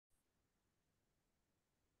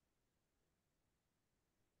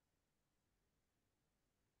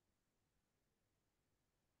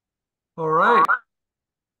All right.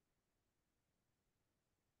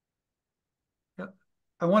 Yeah.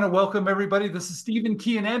 I want to welcome everybody. This is Stephen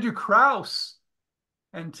Key and Andrew Krause.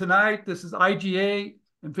 And tonight, this is IGA,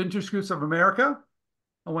 Inventors Groups of America.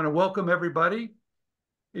 I want to welcome everybody.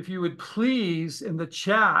 If you would please, in the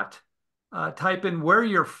chat, type in where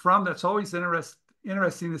you're from. That's always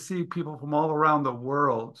interesting to see people from all around the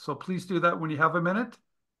world. So please do that when you have a minute.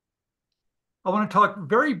 I want to talk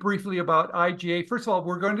very briefly about IGA. First of all,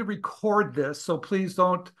 we're going to record this, so please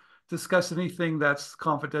don't discuss anything that's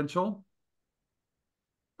confidential.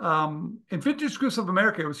 Inventors Groups of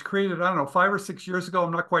America, it was created, I don't know, 5 or 6 years ago.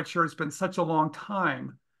 I'm not quite sure. It's been such a long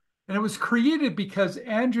time. And it was created because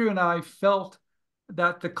Andrew and I felt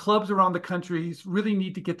that the clubs around the country really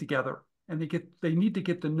need to get together and they need to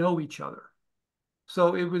get to know each other.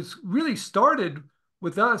 So it was really started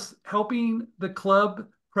with us helping the club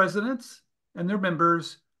presidents and their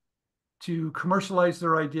members to commercialize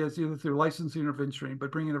their ideas either through licensing or venturing,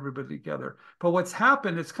 but bringing everybody together. But what's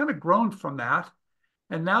happened, it's kind of grown from that.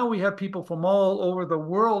 And now we have people from all over the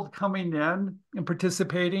world coming in and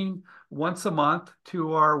participating once a month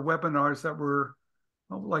to our webinars that we're,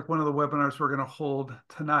 like one of the webinars we're going to hold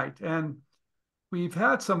tonight. And we've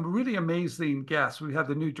had some really amazing guests. We have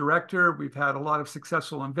the new director. We've had a lot of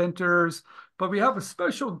successful inventors, but we have a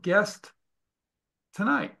special guest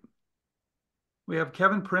tonight. We have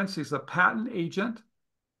Kevin Prince. He's a patent agent.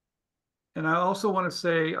 And I also want to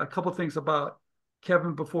say a couple of things about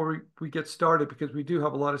Kevin before we get started, because we do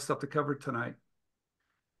have a lot of stuff to cover tonight.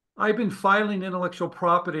 I've been filing intellectual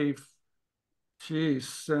property,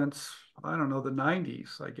 since, I don't know, the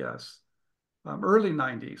 90s, I guess, early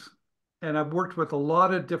 90s. And I've worked with a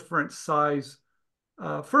lot of different size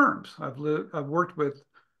firms. I've worked with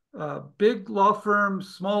big law firms,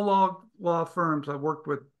 small law firms. I've worked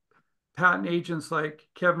with patent agents like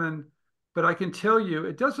Kevin, but I can tell you,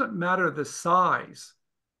 it doesn't matter the size.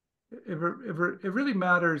 It really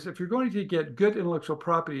matters if you're going to get good intellectual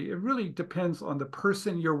property. It really depends on the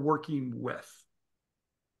person you're working with.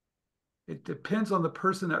 It depends on the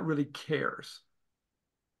person that really cares.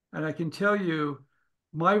 And I can tell you,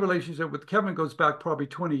 my relationship with Kevin goes back probably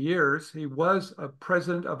 20 years. He was a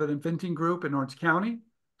president of an inventing group in Orange County.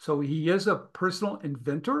 So he is a personal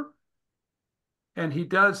inventor. And he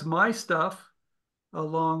does my stuff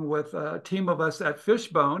along with a team of us at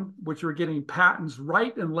Fishbone, which are getting patents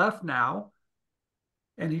right and left now.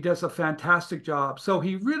 And he does a fantastic job. So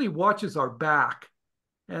he really watches our back.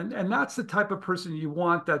 And that's the type of person you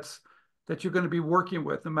want that you're going to be working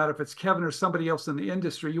with, no matter if it's Kevin or somebody else in the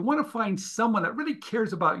industry. You want to find someone that really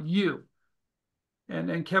cares about you.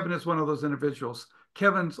 And Kevin is one of those individuals.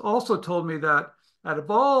 Kevin's also told me that out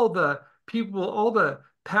of all the people, all the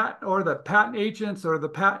patent agents or the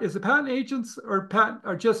patent agents or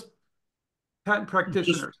just patent Just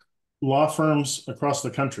practitioners? law firms across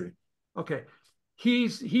the country. Okay.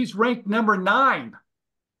 He's ranked number 9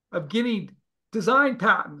 of getting design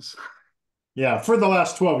patents. Yeah, for the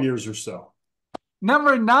last 12 years or so.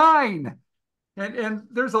 Number 9. And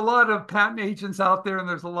there's a lot of patent agents out there, and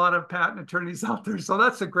there's a lot of patent attorneys out there. So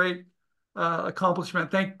that's a great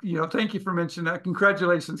accomplishment. Thank you for mentioning that.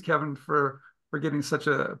 Congratulations, Kevin, for getting such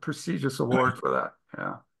a prestigious award for that.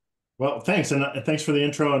 Yeah. Well, thanks. And thanks for the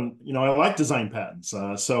intro. And, I like design patents.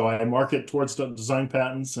 So I market towards design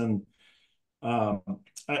patents. And um,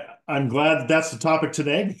 I'm glad that's the topic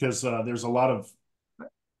today because there's a lot of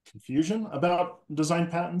confusion about design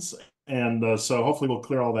patents. And so hopefully we'll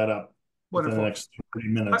clear all that up within the Wonderful. next 30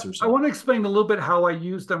 minutes or I so. want to explain a little bit how I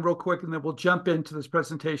use them real quick, and then we'll jump into this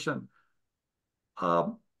presentation.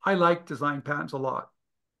 I like design patents a lot.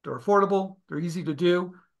 They're affordable, they're easy to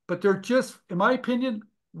do, but they're just, in my opinion,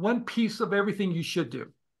 one piece of everything you should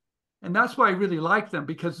do. And that's why I really like them,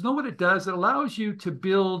 because you know what it does? It allows you to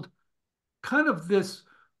build kind of this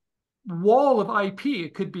wall of IP.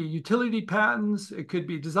 It could be utility patents, it could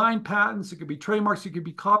be design patents, it could be trademarks, it could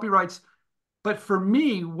be copyrights. But for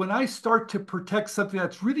me, when I start to protect something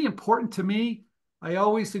that's really important to me, I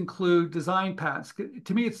always include design patents.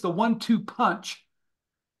 To me, it's the 1-2 punch,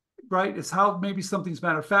 right? It's how maybe something's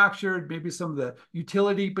manufactured, maybe some of the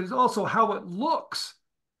utility, but it's also how it looks.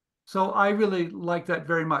 So I really like that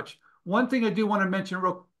very much. One thing I do want to mention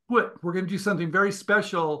real quick, we're going to do something very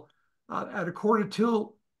special at a quarter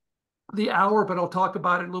to the hour, but I'll talk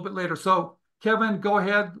about it a little bit later. So Kevin, go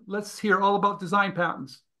ahead. Let's hear all about design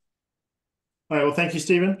patents. All right. Well, thank you,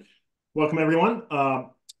 Stephen. Welcome, everyone.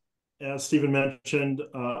 As Stephen mentioned,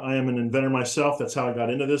 I am an inventor myself. That's how I got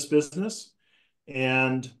into this business.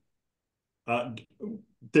 And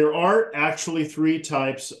there are actually 3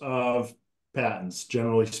 types of patents,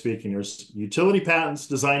 generally speaking. There's utility patents,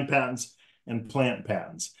 design patents, and plant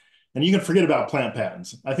patents. And you can forget about plant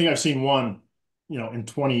patents. I think I've seen one, in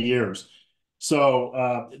 20 years.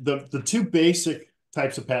 So the two basic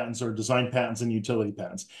types of patents are design patents and utility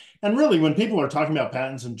patents. And really, when people are talking about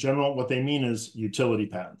patents in general, what they mean is utility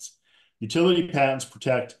patents. Utility patents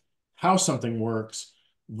protect how something works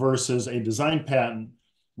versus a design patent,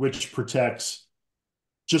 which protects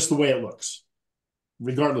just the way it looks,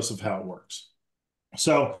 regardless of how it works.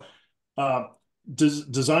 So uh,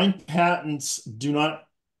 design patents do not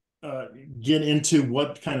uh, get into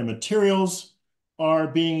what kind of materials are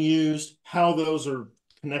being used, how those are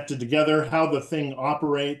connected together, how the thing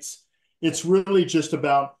operates. It's really just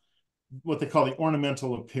about what they call the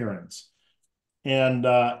ornamental appearance. And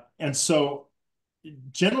so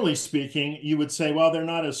generally speaking, you would say, well, they're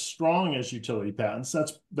not as strong as utility patents.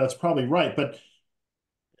 That's probably right. But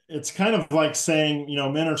it's kind of like saying,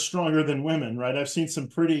 men are stronger than women, right? I've seen some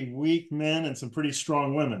pretty weak men and some pretty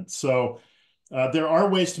strong women. So there are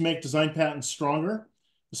ways to make design patents stronger,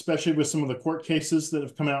 especially with some of the court cases that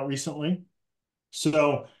have come out recently.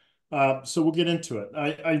 So we'll get into it.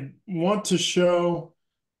 I want to show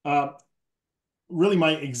really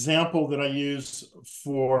my example that I use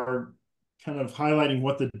for kind of highlighting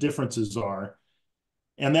what the differences are,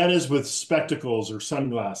 and that is with spectacles or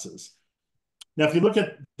sunglasses. Now, if you look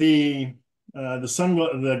at the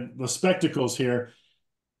spectacles here,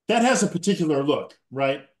 that has a particular look,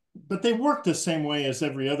 right? But they work the same way as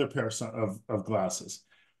every other pair of glasses.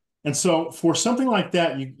 And so for something like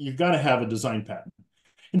that, you've got to have a design patent.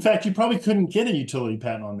 In fact, you probably couldn't get a utility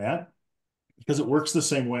patent on that because it works the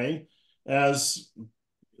same way as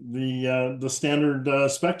the standard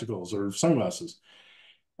spectacles or sunglasses.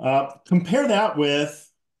 Compare that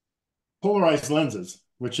with polarized lenses,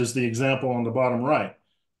 which is the example on the bottom right.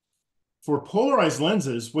 For polarized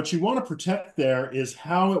lenses, what you want to protect there is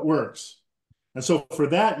how it works. And so for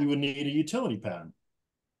that, you would need a utility patent.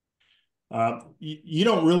 You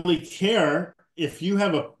don't really care if you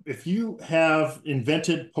have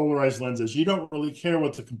invented polarized lenses, you don't really care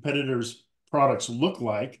what the competitors' products look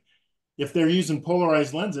like. If they're using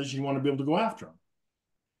polarized lenses, you want to be able to go after them.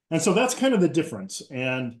 And so that's kind of the difference.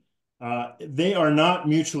 And they are not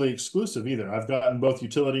mutually exclusive either. I've gotten both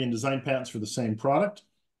utility and design patents for the same product.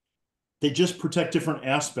 They just protect different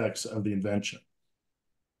aspects of the invention.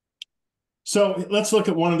 So let's look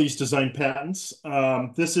at one of these design patents.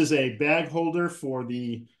 This is a bag holder for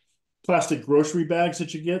the plastic grocery bags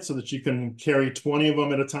that you get so that you can carry 20 of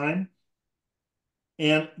them at a time.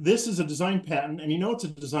 And this is a design patent. And you know it's a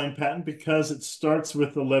design patent because it starts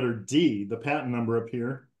with the letter D, the patent number up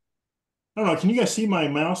here. I don't know. Can you guys see my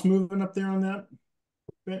mouse moving up there on that?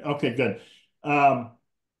 Okay, good. The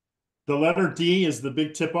letter D is the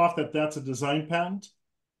big tip-off that that's a design patent.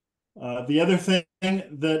 The other thing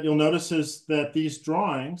that you'll notice is that these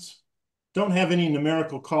drawings don't have any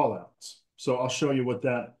numerical callouts. So I'll show you what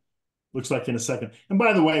that looks like in a second. And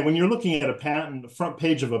by the way, when you're looking at a patent, the front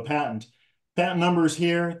page of a patent number is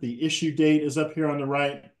here, the issue date is up here on the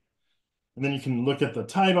right, and then you can look at the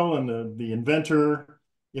title and the inventor.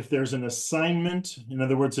 If there's an assignment, in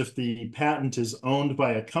other words, if the patent is owned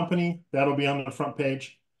by a company, that'll be on the front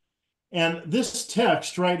page. And this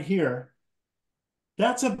text right here,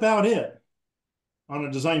 that's about it on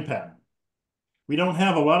a design patent. We don't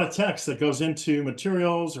have a lot of text that goes into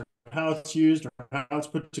materials or how it's used or how it's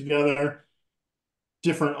put together,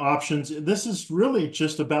 different options. This is really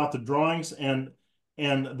just about the drawings, and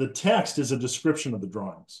the text is a description of the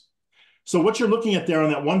drawings. So what you're looking at there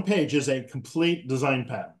on that one page is a complete design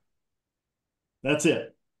patent. That's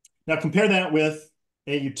it. Now compare that with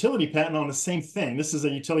a utility patent on the same thing. This is a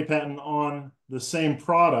utility patent on the same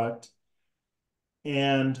product,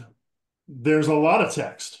 and there's a lot of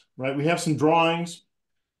text, right? We have some drawings,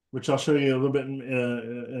 which I'll show you a little bit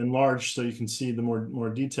enlarged so you can see the more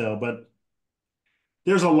detail, but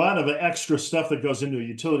there's a lot of extra stuff that goes into a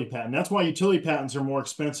utility patent. That's why utility patents are more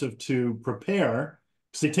expensive to prepare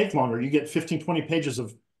because they take longer. You get 15, 20 pages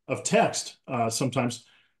of text sometimes,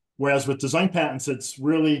 whereas with design patents, it's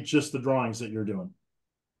really just the drawings that you're doing.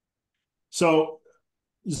 So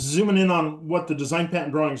zooming in on what the design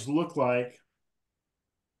patent drawings look like,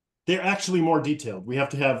 they're actually more detailed. We have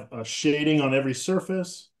to have a shading on every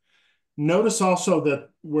surface. Notice also that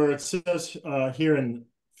where it says here in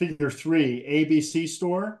Figure 3, ABC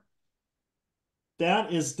store,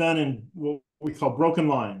 that is done in what we call broken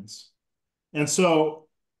lines. And so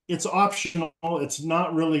it's optional. It's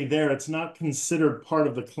not really there. It's not considered part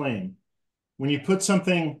of the claim. When you put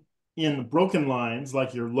something in broken lines,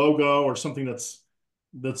 like your logo or something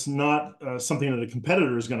that's not something that a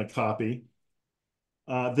competitor is going to copy,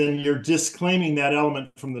 then you're disclaiming that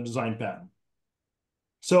element from the design patent.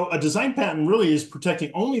 So a design patent really is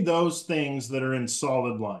protecting only those things that are in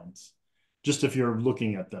solid lines, just if you're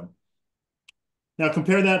looking at them. Now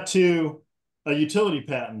compare that to a utility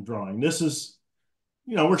patent drawing. This is,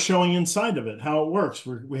 we're showing inside of it how it works.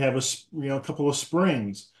 We have a couple of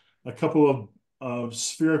springs, a couple of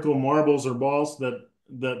spherical marbles or balls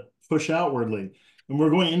that push outwardly. And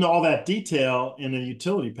we're going into all that detail in a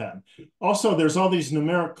utility patent. Also, there's all these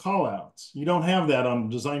numeric callouts. You don't have that on a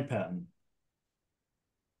design patent.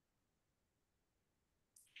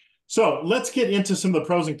 So let's get into some of the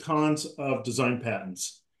pros and cons of design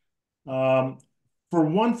patents. For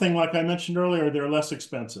one thing, like I mentioned earlier, they're less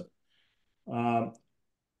expensive. And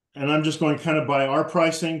I'm just going kind of by our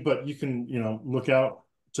pricing, but you can, look out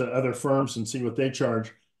to other firms and see what they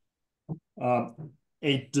charge.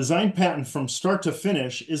 A design patent from start to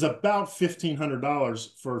finish is about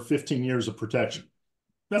 $1,500 for 15 years of protection.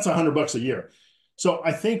 That's $100 a year. So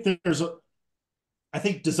I think I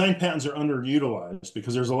think design patents are underutilized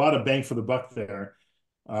because there's a lot of bang for the buck there,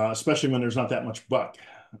 especially when there's not that much buck.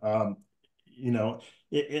 I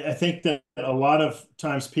think that a lot of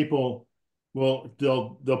times people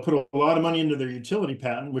they'll put a lot of money into their utility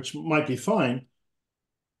patent, which might be fine,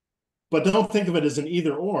 but don't think of it as an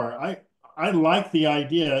either or. I like the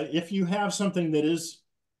idea, if you have something that is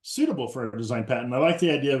suitable for a design patent, I like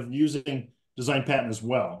the idea of using design patent as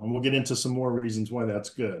well. And we'll get into some more reasons why that's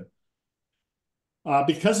good.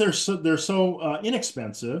 Because they're so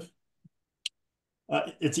inexpensive,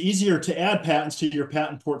 it's easier to add patents to your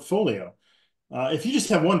patent portfolio. If you just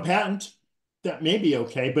have one patent, that may be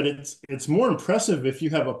okay, but it's more impressive if you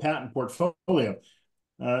have a patent portfolio.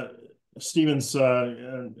 Stephen's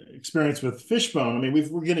experience with Fishbone, I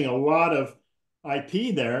mean, we're getting a lot of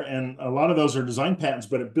IP there, and a lot of those are design patents,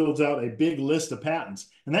 but it builds out a big list of patents.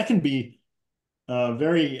 And that can be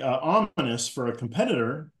very ominous for a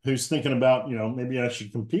competitor who's thinking about, maybe I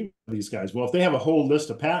should compete with these guys. Well, if they have a whole list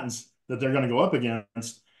of patents that they're going to go up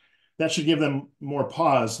against, that should give them more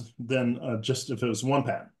pause than just if it was one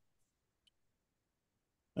patent.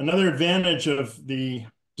 Another advantage of the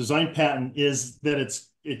design patent is that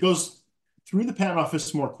it goes through the patent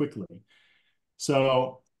office more quickly.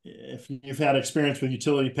 So if you've had experience with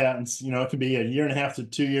utility patents, it can be 1.5 to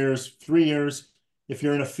 2 years, 3 years. If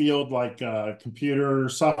you're in a field like computer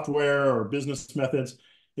software or business methods,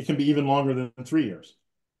 it can be even longer than 3 years.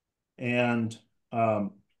 And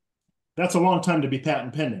that's a long time to be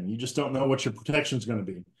patent pending. You just don't know what your protection is going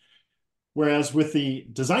to be. Whereas with the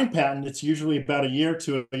design patent, it's usually about 1 year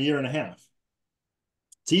to 1.5 years.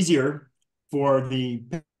 It's easier for the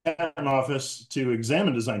patent office to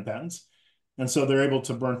examine design patents, and so they're able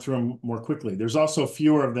to burn through them more quickly. There's also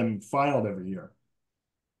fewer of them filed every year.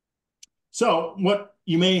 So what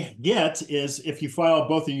you may get is if you file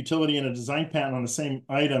both a utility and a design patent on the same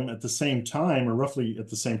item at the same time, or roughly at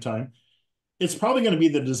the same time, it's probably going to be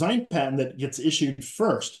the design patent that gets issued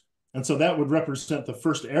first. And so that would represent the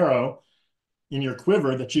first arrow in your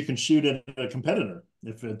quiver that you can shoot at a competitor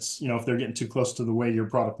if if they're getting too close to the way your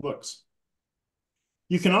product looks.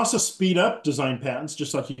 You can also speed up design patents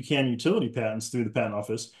just like you can utility patents through the patent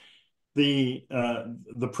office. The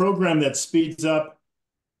program that speeds up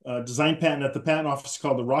design patent at the patent office is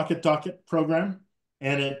called the Rocket Docket program,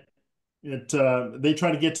 and they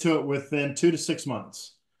try to get to it within 2 to 6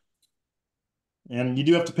 months. And you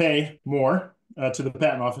do have to pay more to the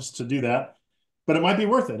patent office to do that, but it might be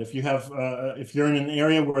worth it if you're in an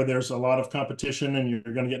area where there's a lot of competition and you're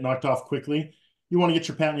going to get knocked off quickly. You want to get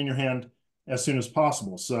your patent in your hand as soon as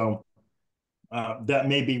possible. So that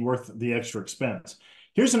may be worth the extra expense.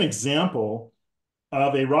 Here's an example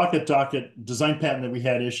of a Rocket Docket design patent that we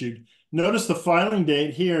had issued. Notice the filing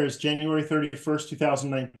date here is January 31st,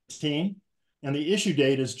 2019, and the issue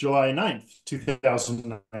date is July 9th,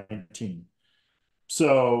 2019.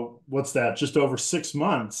 So what's that? Just over 6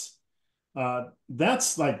 months.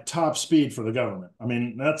 That's like top speed for the government. I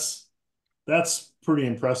mean, that's pretty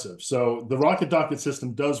impressive. So the Rocket Docket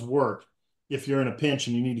system does work if you're in a pinch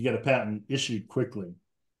and you need to get a patent issued quickly.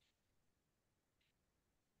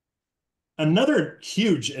 Another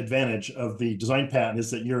huge advantage of the design patent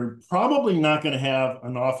is that you're probably not going to have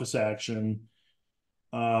an office action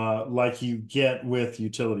like you get with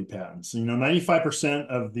utility patents. 95%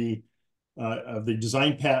 of the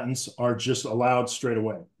design patents are just allowed straight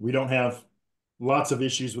away. We don't have lots of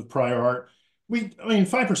issues with prior art.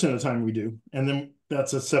 5% of the time we do, and then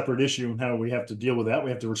that's a separate issue and how we have to deal with that.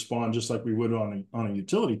 We have to respond just like we would on a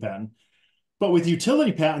utility patent. But with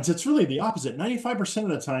utility patents, it's really the opposite. 95% of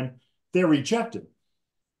the time, they're rejected.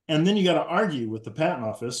 And then you got to argue with the patent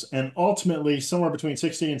office. And ultimately, somewhere between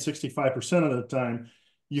 60 and 65% of the time,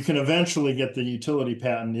 you can eventually get the utility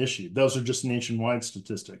patent issued. Those are just nationwide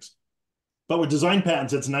statistics. But with design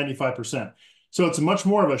patents, it's 95%. So it's much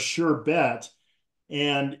more of a sure bet.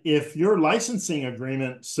 And if your licensing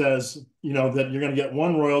agreement says, that you're going to get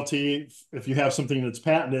one royalty if you have something that's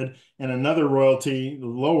patented and another royalty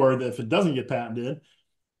lower if it doesn't get patented,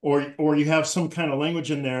 or you have some kind of language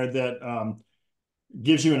in there that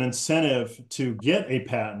gives you an incentive to get a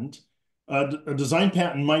patent, a design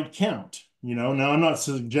patent might count. Now I'm not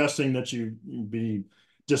suggesting that you be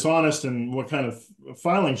dishonest in what kind of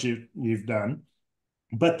filings you've done,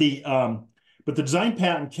 but the design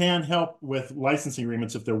patent can help with licensing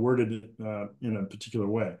agreements if they're worded in a particular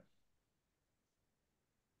way.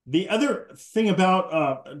 The other thing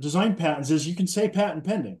about design patents is you can say patent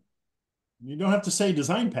pending. You don't have to say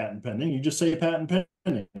design patent pending. You just say patent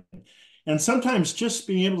pending. And sometimes just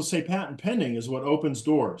being able to say patent pending is what opens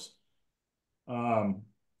doors.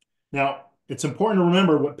 Now, it's important to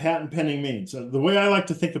remember what patent pending means. The way I like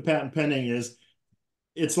to think of patent pending is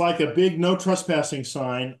it's like a big no trespassing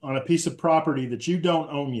sign on a piece of property that you don't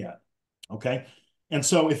own yet. Okay. And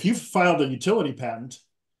so if you've filed a utility patent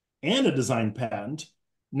and a design patent,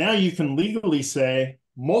 now you can legally say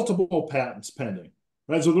multiple patents pending.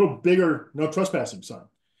 Right? It's a little bigger no trespassing sign.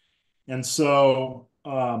 And so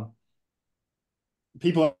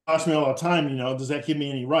people ask me all the time, does that give me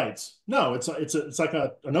any rights? No, it's like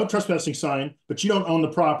a no trespassing sign, but you don't own the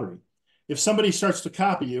property. If somebody starts to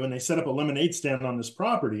copy you and they set up a lemonade stand on this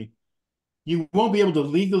property, you won't be able to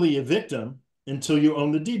legally evict them until you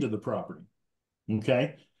own the deed to the property.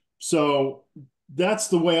 Okay. So that's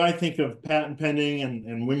the way I think of patent pending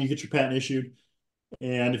and when you get your patent issued.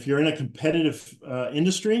 And if you're in a competitive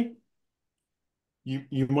industry,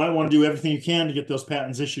 you might want to do everything you can to get those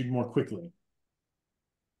patents issued more quickly.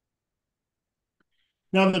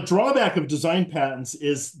 Now, the drawback of design patents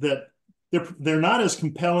is that they're not as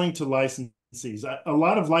compelling to licensees. A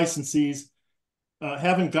lot of licensees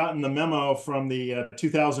haven't gotten the memo from the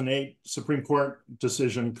 2008 Supreme Court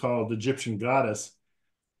decision called Egyptian Goddess,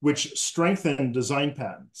 which strengthened design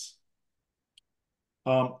patents.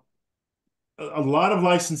 A lot of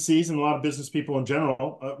licensees and a lot of business people in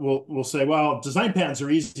general will say, well, design patents are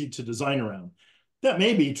easy to design around. That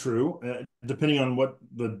may be true, depending on what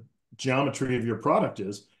the geometry of your product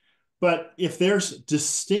is. But if there's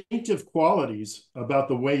distinctive qualities about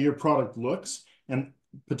the way your product looks, and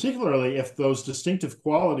particularly if those distinctive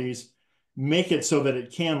qualities make it so that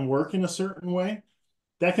it can work in a certain way,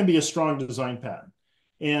 that can be a strong design patent.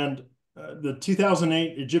 And the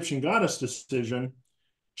 2008 Egyptian Goddess decision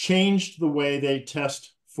changed the way they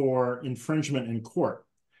test for infringement in court.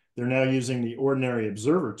 They're now using the ordinary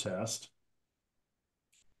observer test.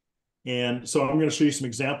 And so I'm going to show you some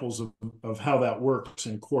examples of how that works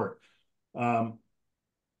in court. And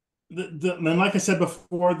like I said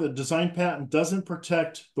before, the design patent doesn't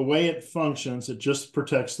protect the way it functions. It just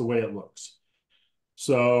protects the way it looks.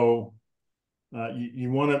 So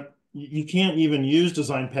you can't even use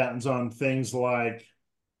design patents on things like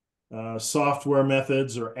software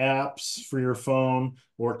methods or apps for your phone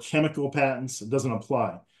or chemical patents. It doesn't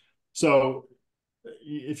apply. So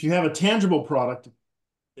if you have a tangible product,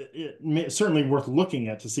 it's certainly worth looking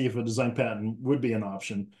at to see if a design patent would be an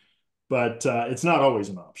option, but it's not always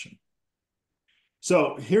an option.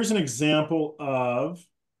 So here's an example of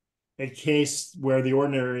a case where the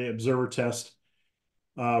ordinary observer test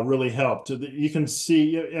really helped. You can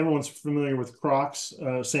see, everyone's familiar with Crocs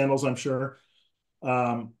sandals, I'm sure.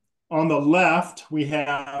 On the left, we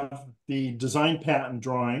have the design patent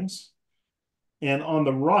drawings. And on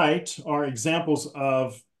the right are examples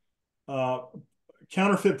of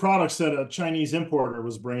counterfeit products that a Chinese importer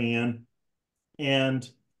was bringing in. And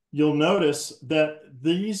you'll notice that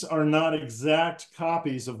these are not exact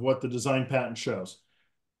copies of what the design patent shows.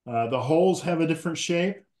 The holes have a different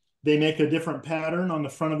shape. They make a different pattern on the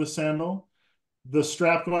front of the sandal. The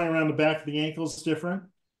strap going around the back of the ankle is different.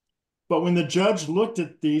 But when the judge looked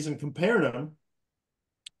at these and compared them,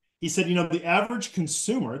 he said, the average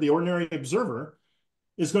consumer, the ordinary observer,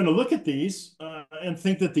 is going to look at these and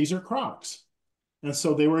think that these are Crocs. And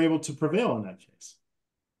so they were able to prevail in that case.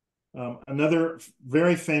 Another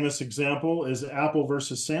very famous example is Apple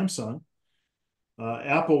versus Samsung.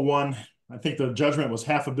 Apple won, I think the judgment was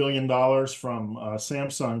 $500 million from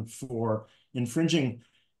Samsung for infringing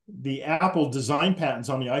the Apple design patents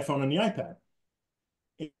on the iPhone and the iPad.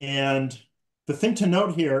 And the thing to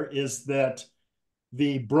note here is that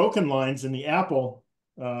the broken lines in the Apple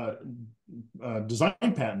design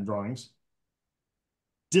patent drawings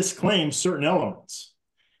disclaim certain elements.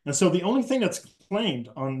 And so the only thing that's claimed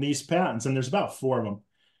on these patents, and there's about 4 of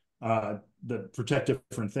them that protect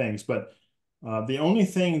different things, but The only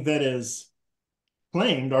thing that is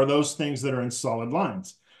claimed are those things that are in solid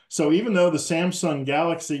lines. So even though the Samsung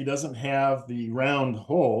Galaxy doesn't have the round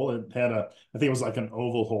hole, it had I think it was like an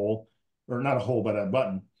oval hole, or not a hole, but a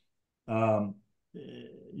button. Um,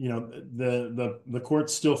 the court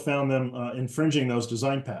still found them infringing those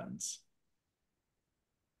design patents.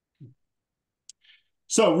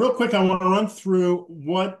 So real quick, I want to run through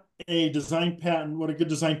what a good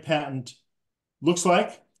design patent looks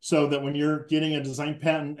like, so that when you're getting a design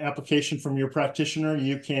patent application from your practitioner,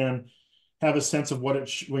 you can have a sense of what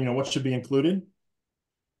what should be included.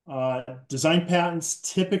 Design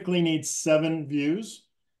patents typically need 7 views.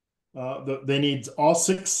 They need all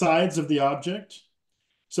 6 sides of the object.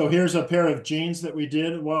 So here's a pair of jeans that we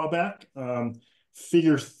did a while back.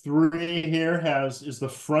 Figure 3 here is the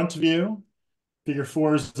front view. Figure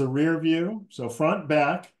 4 is the rear view. So front,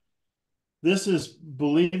 back. This is,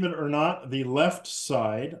 believe it or not, the left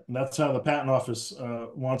side. That's how the patent office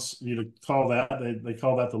wants you to call that. They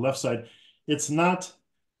call that the left side. It's not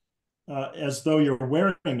as though you're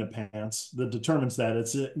wearing the pants that determines that.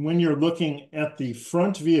 It's when you're looking at the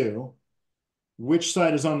front view, which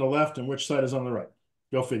side is on the left and which side is on the right.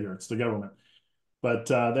 Go figure, it's the government. But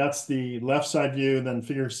that's the left side view, and then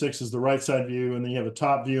figure 6 is the right side view, and then you have a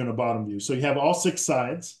top view and a bottom view. So you have all 6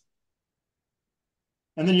 sides.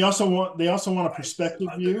 And then they also want a perspective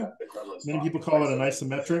view. Many people call it an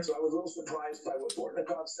isometric. So I was a little surprised by what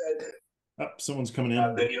Bortnikov said. Oh, someone's coming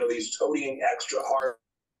in. He's toting extra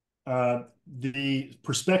hard. The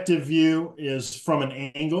perspective view is from an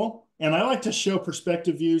angle, and I like to show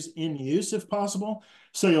perspective views in use if possible.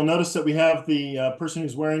 So you'll notice that we have the person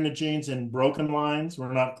who's wearing the jeans in broken lines.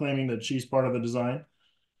 We're not claiming that she's part of the design.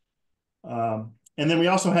 And then we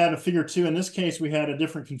also had a figure 2. In this case, we had a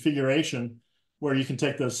different configuration where you can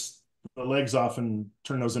take the legs off and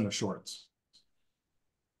turn those into shorts.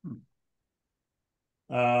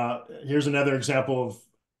 Here's another example of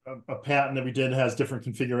a patent that we did, has different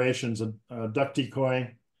configurations. A duck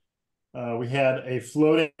decoy. We had a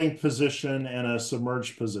floating position and a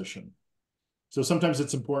submerged position. So sometimes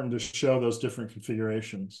it's important to show those different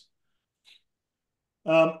configurations.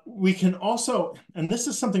 We can also, and this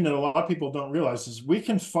is something that a lot of people don't realize, is we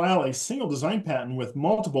can file a single design patent with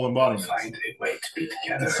multiple embodiments. Find a way to be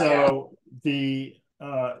together. And so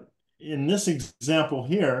in this example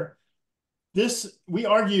here, we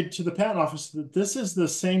argued to the patent office that this is the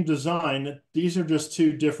same design, that these are just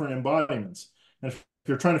 2 different embodiments. And if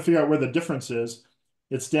you're trying to figure out where the difference is,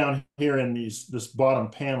 it's down here in this bottom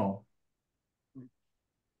panel.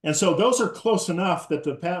 And so those are close enough that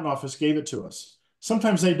the patent office gave it to us.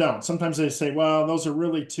 Sometimes they don't. Sometimes they say, well, those are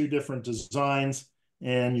really 2 different designs,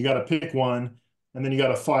 and you got to pick one, and then you got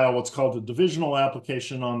to file what's called a divisional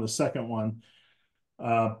application on the second one.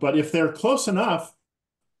 But if they're close enough,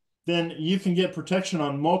 then you can get protection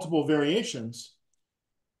on multiple variations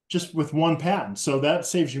just with one patent. So that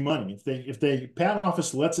saves you money. If the patent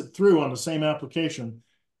office lets it through on the same application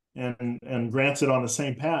and grants it on the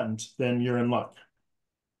same patent, then you're in luck.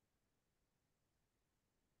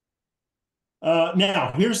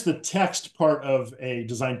 Now, here's the text part of a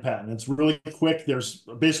design patent. It's really quick. There's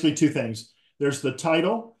basically 2 things. There's the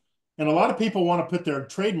title, and a lot of people want to put their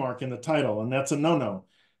trademark in the title, and that's a no-no.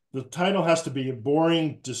 The title has to be a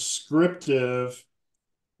boring, descriptive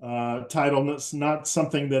title. It's not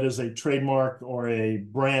something that is a trademark or a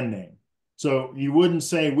brand name. So you wouldn't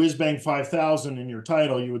say Whiz Bang 5000 in your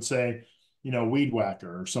title. You would say, Weed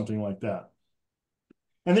Whacker or something like that.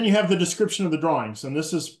 And then you have the description of the drawings, and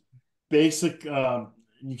this is basic.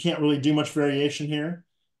 You can't really do much variation here.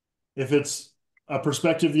 If it's a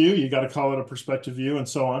perspective view, you got to call it a perspective view, and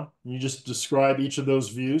so on. You just describe each of those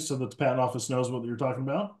views so that the patent office knows what you're talking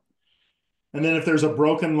about. And then if there's a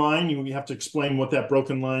broken line, you have to explain what that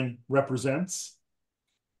broken line represents.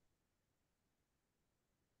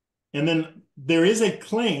 And then there is a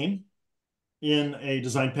claim in a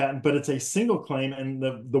design patent, but it's a single claim, and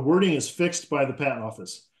the wording is fixed by the patent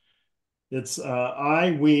office. It's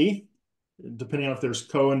we, depending on if there's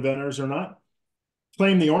co-inventors or not,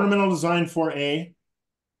 claim the ornamental design for A,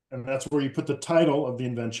 and that's where you put the title of the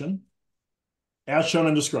invention, as shown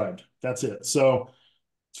and described. That's it. So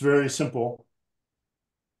it's very simple.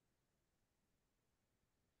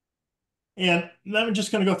 And I'm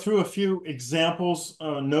just going to go through a few examples,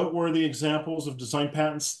 noteworthy examples of design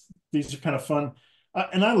patents. These are kind of fun.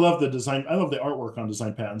 And I love the design. I love the artwork on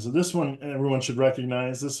design patents. And this one, everyone should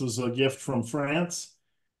recognize. This was a gift from France,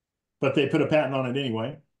 but they put a patent on it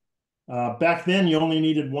anyway. Back then, you only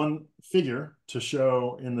needed one figure to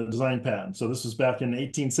show in the design patent. So this was back in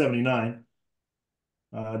 1879,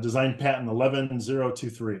 design patent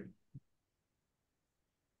 11023.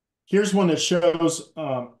 Here's one that shows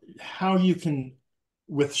how you can,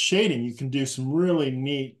 with shading, you can do some really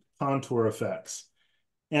neat contour effects.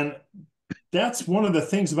 And that's one of the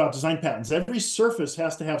things about design patterns. Every surface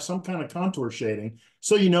has to have some kind of contour shading,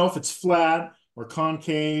 so you know if it's flat or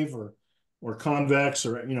concave or convex,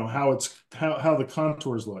 or how the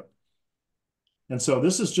contours look. And so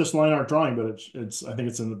this is just line art drawing, but I think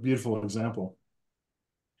it's a beautiful example.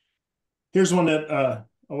 Here's one that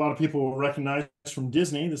a lot of people will recognize from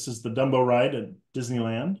Disney. This is the Dumbo ride at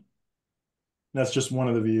Disneyland. That's just one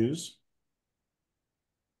of the views.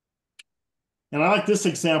 And I like this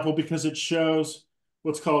example because it shows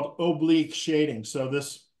what's called oblique shading. So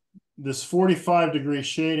this 45-degree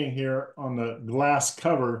shading here on the glass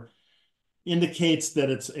cover indicates that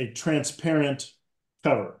it's a transparent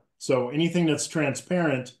cover. So anything that's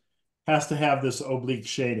transparent has to have this oblique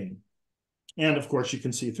shading. And of course, you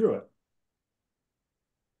can see through it.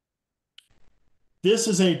 This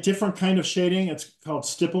is a different kind of shading. It's called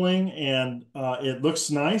stippling, and it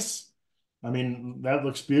looks nice. I mean, that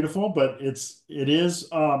looks beautiful, but it is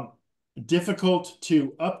difficult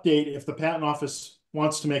to update if the patent office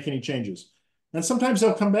wants to make any changes. And sometimes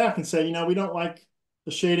they'll come back and say, we don't like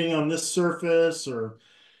the shading on this surface, or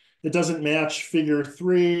it doesn't match figure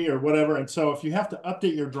 3 or whatever. And so if you have to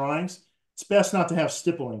update your drawings, it's best not to have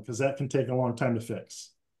stippling because that can take a long time to fix.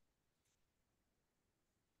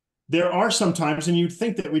 There are some times, and you'd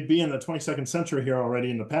think that we'd be in the 22nd century here already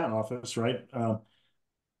in the patent office, right?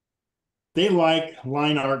 They like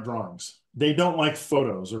line art drawings. They don't like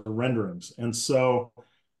photos or renderings. And so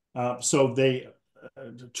they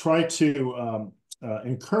try to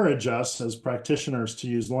encourage us as practitioners to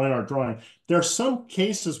use line art drawing. There are some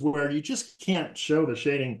cases where you just can't show the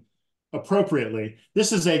shading appropriately.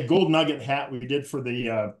 This is a gold nugget hat we did for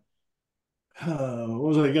the, what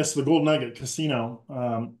was it? I guess the Gold Nugget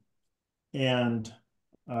Casino. And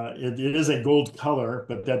it is a gold color,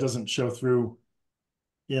 but that doesn't show through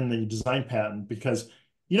in the design patent because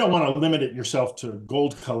you don't want to limit it yourself to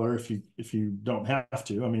gold color if you don't have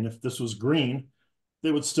to. I mean, if this was green,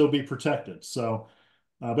 it would still be protected. So,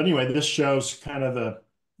 but anyway, this shows kind of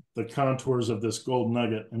the contours of this gold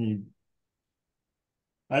nugget. I mean,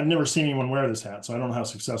 I've never seen anyone wear this hat, so I don't know how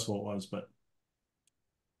successful it was, but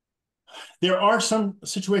there are some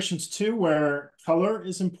situations too where color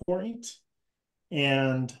is important.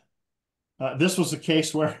 And this was a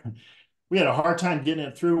case where we had a hard time getting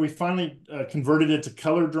it through. We finally converted it to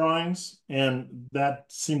color drawings, and that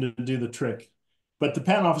seemed to do the trick. But the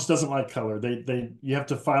patent office doesn't like color. You have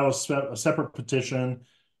to file a separate petition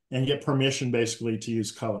and get permission basically to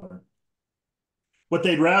use color. What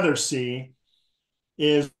they'd rather see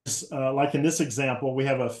is, like in this example, we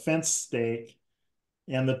have a fence stake,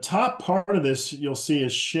 and the top part of this you'll see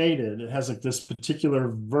is shaded. It has like this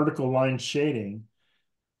particular vertical line shading.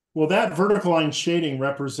 Well, that vertical line shading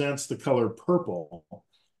represents the color purple.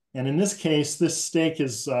 And in this case, this stake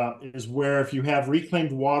is where if you have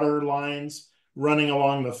reclaimed water lines running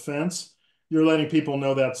along the fence, you're letting people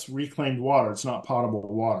know that's reclaimed water. It's not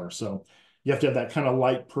potable water. So you have to have that kind of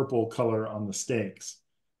light purple color on the stakes.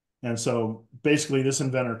 And so basically this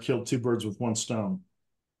inventor killed 2 birds with 1 stone.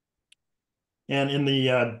 And in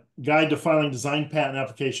the Guide to Filing Design Patent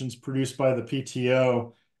Applications produced by the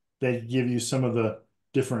PTO, they give you some of the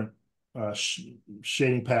different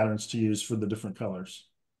shading patterns to use for the different colors.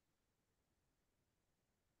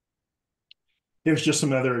 Here's just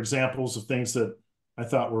some other examples of things that I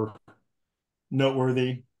thought were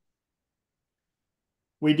noteworthy.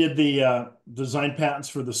 We did the design patents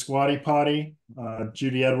for the squatty potty.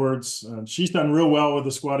 Judy Edwards, she's done real well with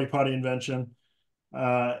the squatty potty invention.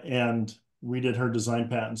 And we did her design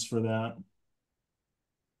patents for that.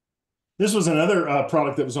 This was another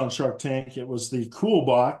product that was on Shark Tank. It was the Cool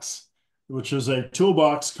Box, which is a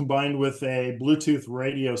toolbox combined with a Bluetooth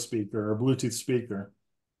radio speaker or Bluetooth speaker.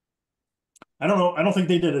 I don't know. I don't think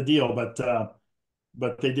they did a deal,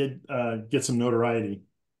 but they did get some notoriety.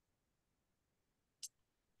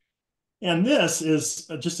 And this is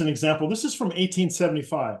just an example. This is from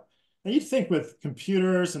 1875. Now you'd think with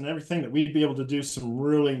computers and everything that we'd be able to do some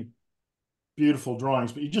really beautiful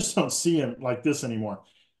drawings, but you just don't see them like this anymore.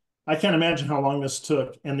 I can't imagine how long this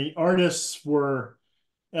took. And the artists were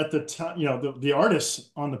at the time, the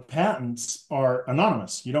artists on the patents are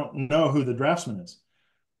anonymous. You don't know who the draftsman is.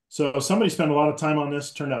 So somebody spent a lot of time on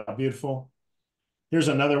this, turned out beautiful. Here's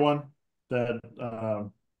another one that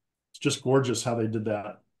it's just gorgeous how they did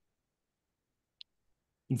that.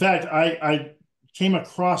 In fact, I came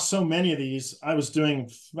across so many of these. I was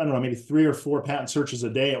doing, I don't know, maybe 3 or 4 patent searches a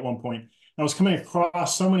day at one point. I was coming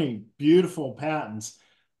across so many beautiful patents.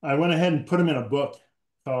 I went ahead and put them in a book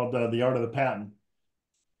called The Art of the Patent.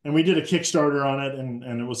 And we did a Kickstarter on it,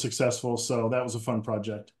 and it was successful. So that was a fun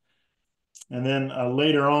project. And then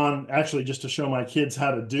later on, actually, just to show my kids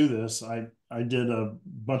how to do this, I did a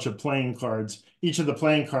bunch of playing cards. Each of the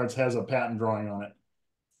playing cards has a patent drawing on it.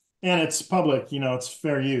 And it's public, it's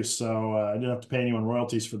fair use. So I didn't have to pay anyone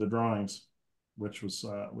royalties for the drawings, which was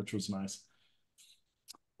nice.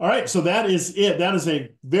 All right, so that is it. That is a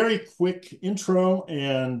very quick intro.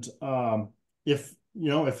 And if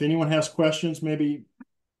anyone has questions, maybe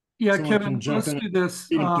Yeah, someone Kevin, can jump let's in and do this.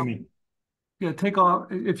 feed them to me. Yeah, take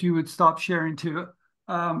off if you would stop sharing too.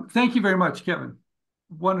 Thank you very much, Kevin.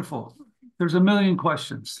 Wonderful. There's a million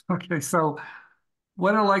questions. Okay, so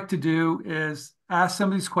what I like to do is ask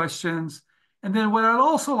some of these questions. And then what I'd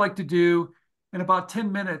also like to do in about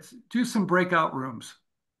 10 minutes, do some breakout rooms.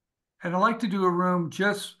 And I like to do a room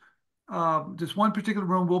just one particular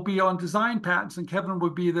room will be on design patents, and Kevin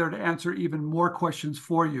will be there to answer even more questions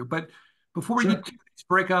for you. But before we get to these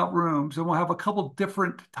breakout rooms, and we'll have a couple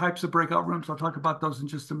different types of breakout rooms, I'll talk about those in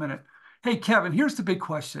just a minute. Hey, Kevin, here's the big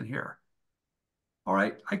question here. All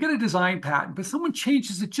right, I get a design patent, but someone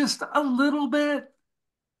changes it just a little bit,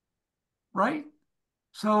 right?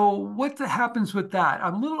 So what happens with that?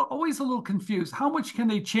 I'm always a little confused. How much can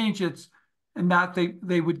they change it and that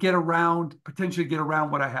they would potentially get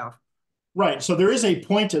around what I have? Right. So there is a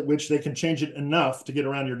point at which they can change it enough to get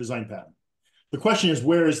around your design patent. The question is,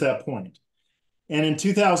 where is that point? And in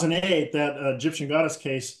 2008, that Egyptian goddess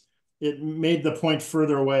case, it made the point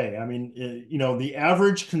further away. I mean, the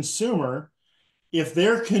average consumer, if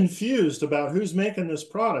they're confused about who's making this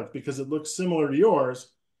product because it looks similar to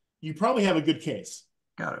yours, you probably have a good case.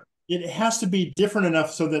 Got it. It has to be different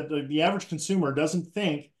enough so that the average consumer doesn't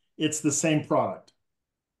think it's the same product.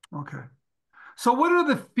 Okay. So what are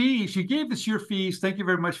the fees? You gave us your fees. Thank you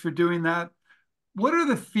very much for doing that. What are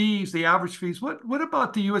the fees, the average fees? What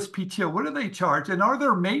about the USPTO? What do they charge? And are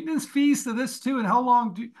there maintenance fees to this too? And how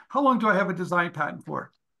long do I have a design patent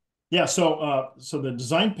for? Yeah, so the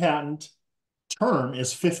design patent term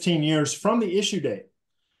is 15 years from the issue date,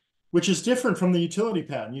 which is different from the utility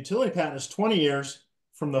patent. Utility patent is 20 years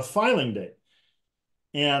from the filing date,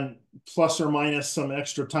 and plus or minus some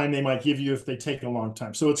extra time they might give you if they take a long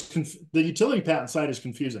time. So the utility patent side is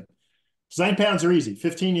confusing. Design patents are easy,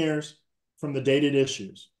 15 years from the date it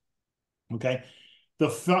issues. Okay.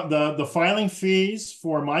 The filing fees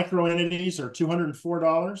for micro entities are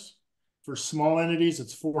 $204. For small entities,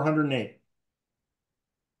 it's $408.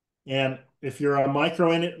 And if you're a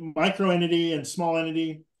micro entity and small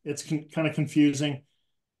entity, it's kind of confusing.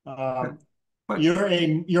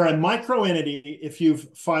 You're a micro entity if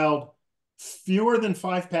you've filed fewer than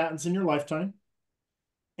 5 patents in your lifetime,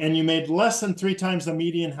 and you made less than 3 times the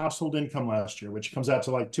median household income last year, which comes out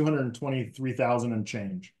to like 223,000 and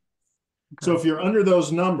change. Okay. So if you're under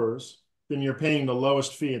those numbers, then you're paying the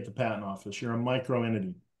lowest fee at the patent office. You're a micro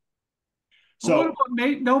entity. So what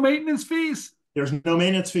about no maintenance fees? There's no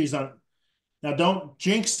maintenance fees on it. Now, don't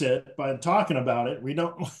jinx it by talking about it. We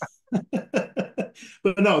don't.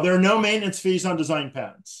 But no, there are no maintenance fees on design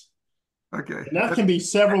patents. Okay. And that can be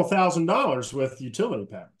several $1,000s with utility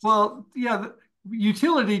patents. Well, yeah,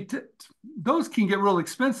 utility, those can get real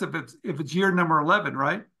expensive if it's year number 11,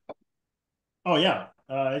 right? Oh, yeah.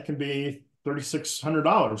 It can be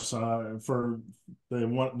 $3,600 for the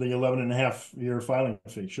 11.5-year filing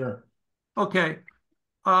fee. Sure. Okay.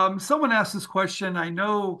 Someone asked this question. I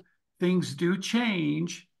know things do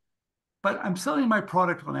change, but I'm selling my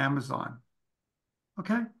product on Amazon.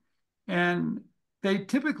 Okay. And they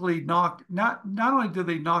typically not only do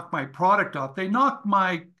they knock my product off, they knock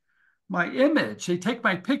my image. They take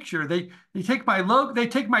my picture. They take my logo. They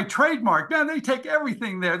take my trademark. Man, they take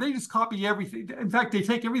everything there. They just copy everything. In fact, they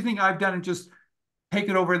take everything I've done and just take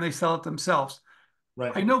it over and they sell it themselves.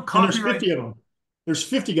 Right. I know copyright. And there's 50 of them. There's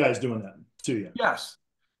 50 guys doing that to you. Yes.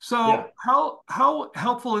 So how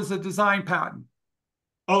helpful is a design patent?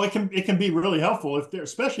 Oh, it can be really helpful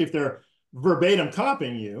especially if they're verbatim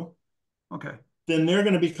copying you. Okay. Then they're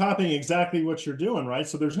going to be copying exactly what you're doing, right?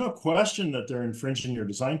 So there's no question that they're infringing your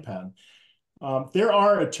design patent. There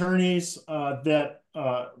are attorneys that,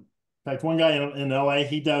 in fact, one guy in LA,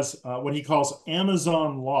 he does what he calls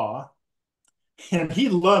Amazon law, and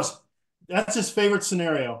that's his favorite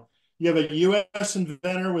scenario. You have a U.S.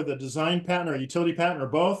 inventor with a design patent or a utility patent or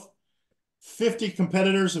both. 50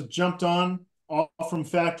 competitors have jumped on, all from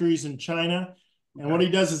factories in China. And what he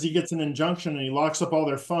does is he gets an injunction and he locks up all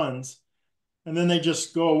their funds, and then they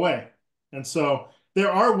just go away. And so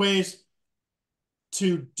there are ways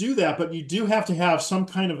to do that, but you do have to have some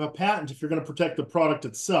kind of a patent if you're going to protect the product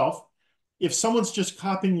itself. If someone's just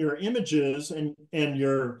copying your images and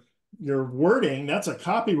your wording, that's a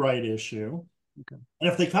copyright issue. Okay. And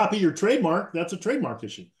if they copy your trademark, that's a trademark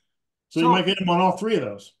issue. So you might So get them on all three of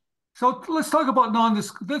those. So let's talk about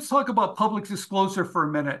let's talk about public disclosure for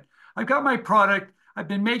a minute. I've got my product. I've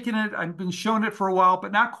been making it. I've been showing it for a while,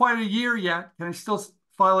 but not quite a year yet. Can I still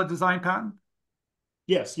file a design patent?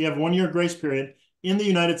 Yes, you have 1 year grace period in the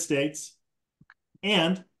United States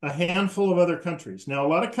and a handful of other countries. Now, a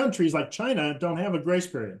lot of countries like China don't have a grace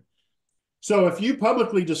period. So if you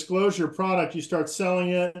publicly disclose your product, you start selling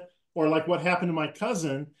it, or like what happened to my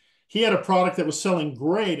cousin, he had a product that was selling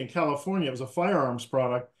great in California. It was a firearms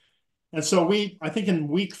product. And so I think in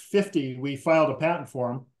week 50, we filed a patent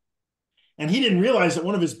for him. And he didn't realize that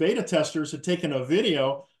one of his beta testers had taken a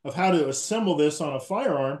video of how to assemble this on a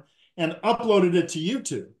firearm and uploaded it to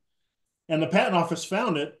YouTube. And the patent office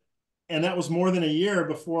found it. And that was more than a year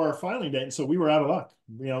before our filing date. And so we were out of luck.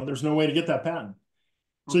 There's no way to get that patent.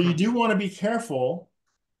 So Okay. you do want to be careful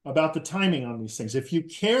about the timing on these things. If you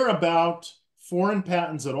care about foreign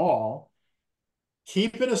patents at all,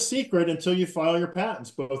 keep it a secret until you file your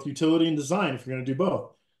patents, both utility and design, if you're going to do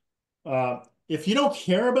both. If you don't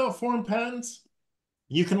care about foreign patents,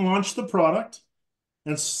 you can launch the product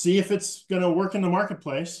and see if it's going to work in the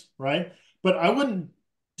marketplace, right? But I wouldn't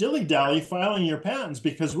dilly-dally filing your patents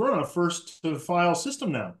because we're on a first-to-file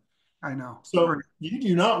system now. I know. So you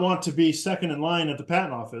do not want to be second in line at the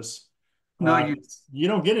patent office. No, You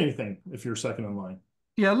don't get anything if you're second in line.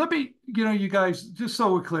 yeah, let me, you guys, just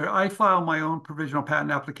so we're clear, I file my own provisional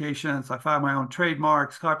patent applications. I file my own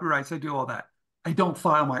trademarks, copyrights. I do all that. I don't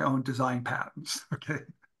file my own design patents. Okay.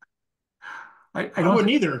 I I don't.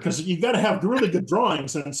 wouldn't either because you've got to have really good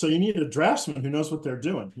drawings, and so you need a draftsman who knows what they're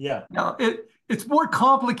doing. Yeah. No, it's more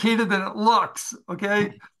complicated than it looks.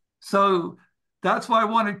 Okay. So that's why I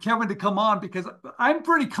wanted Kevin to come on because I'm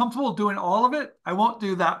pretty comfortable doing all of it. I won't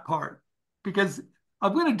do that part because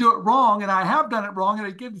I'm going to do it wrong and I have done it wrong and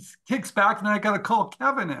it kicks back and then I got to call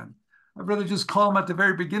Kevin in. I'd rather just call him at the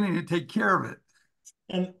very beginning and take care of it.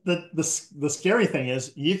 And the scary thing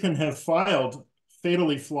is you can have filed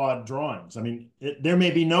fatally flawed drawings. I mean, there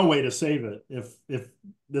may be no way to save it if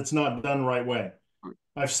it's not done the right way.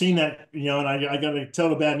 I've seen that, and I got to tell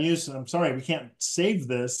the bad news. I'm sorry, we can't save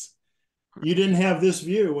this. You didn't have this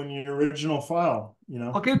view when your original file.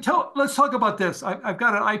 Okay, let's talk about this. I've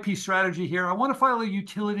got an IP strategy here. I want to file a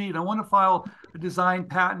utility and I want to file a design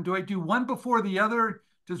patent. Do I do one before the other?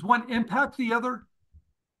 Does one impact the other?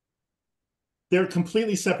 They're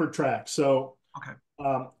completely separate tracks. So Okay.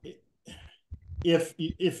 If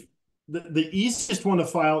the easiest one to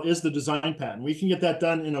file is the design patent, we can get that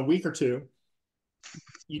done in a week or two.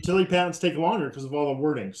 Utility patents take longer because of all the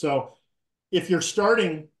wording. So if you're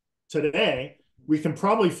starting today, we can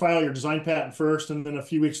probably file your design patent first, and then a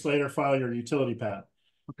few weeks later file your utility patent.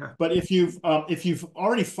 Okay. But if you've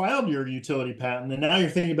already filed your utility patent and now you're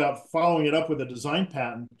thinking about following it up with a design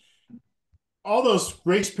patent, all those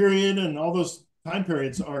grace period and all those time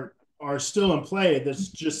periods are still in play. That's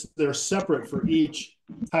just they're separate for each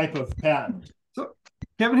type of patent. So,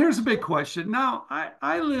 Kevin, here's a big question. Now,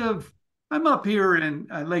 I'm up here in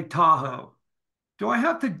Lake Tahoe. Do I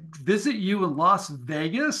have to visit you in Las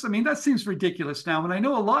Vegas? I mean, that seems ridiculous now. And I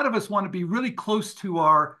know a lot of us want to be really close to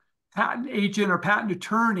our patent agent or patent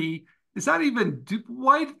attorney. Is that even,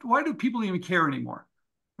 why do people even care anymore?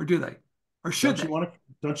 Or do they? Or should they?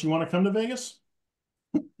 Don't you want to come to Vegas?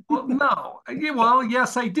 Well, no. Well,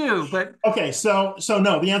 yes, I do. But okay, so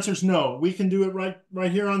no, the answer is no. We can do it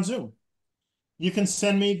right here on Zoom. You can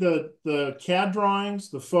send me the CAD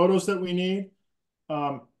drawings, the photos that we need.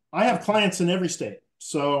 I have clients in every state.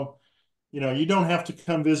 So, you don't have to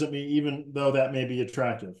come visit me, even though that may be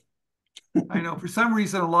attractive. I know for some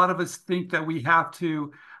reason, a lot of us think that we have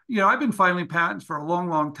to, I've been filing patents for a long,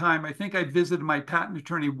 long time. I think I visited my patent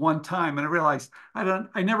attorney one time and I realized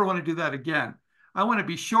I never want to do that again. I want to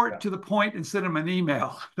be short to the point and send them an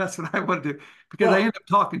email. That's what I want to do because I end up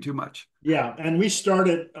talking too much. Yeah. And we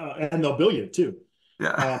started, and they'll bill you too.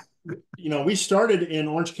 Yeah. We started in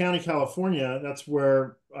Orange County, California. That's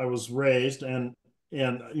where I was raised. And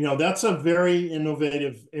that's a very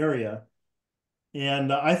innovative area.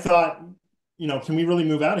 And I thought, can we really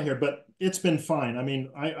move out of here? But it's been fine. I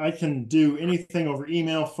mean, I can do anything over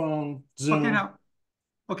email, phone, Zoom.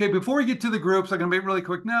 Okay, before we get to the groups, I'm going to make it really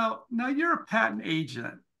quick. Now you're a patent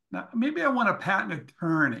agent. Now, maybe I want a patent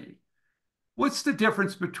attorney. What's the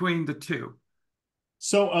difference between the two?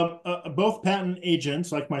 So both patent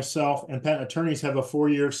agents, like myself, and patent attorneys have a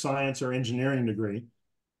 4-year science or engineering degree.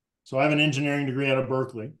 So I have an engineering degree out of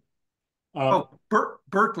Berkeley.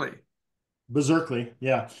 Berkeley. Berkeley,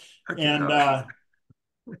 yeah. Okay, and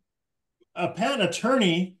a patent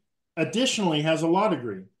attorney additionally has a law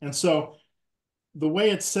degree. And so the way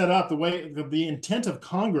it's set up, the intent of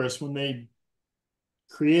Congress when they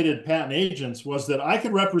created patent agents was that I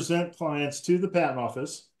could represent clients to the patent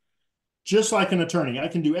office just like an attorney. I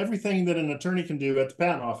can do everything that an attorney can do at the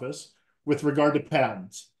patent office with regard to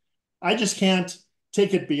patents. I just can't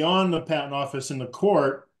take it beyond the patent office in the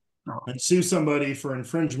court and sue somebody for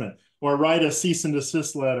infringement or write a cease and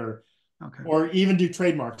desist letter or even do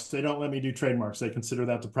trademarks. They don't let me do trademarks. They consider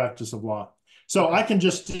that the practice of law. So I can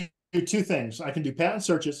just do two things. I can do patent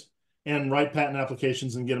searches and write patent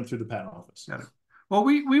applications and get them through the patent office. Got it. Well,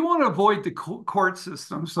 we want to avoid the court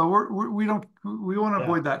system, so we want to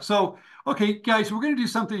avoid that. So, okay, guys, we're going to do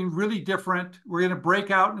something really different. We're going to break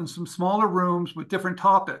out in some smaller rooms with different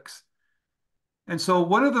topics. And so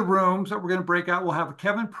one of the rooms that we're going to break out will have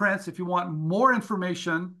Kevin Prince. If you want more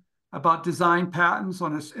information about design patents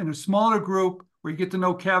in a smaller group where you get to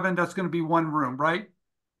know Kevin, that's going to be one room, right?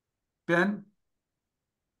 Ben?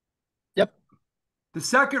 Yep. The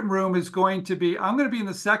second room is going to be, I'm going to be in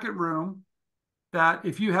the second room, that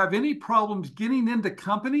if you have any problems getting into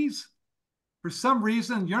companies, for some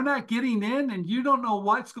reason you're not getting in and you don't know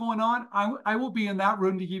what's going on, I will be in that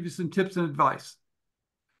room to give you some tips and advice.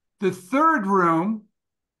 The third room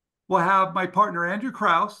will have my partner, Andrew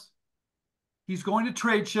Krause. He's going to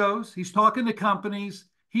trade shows. He's talking to companies.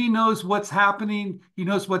 He knows what's happening. He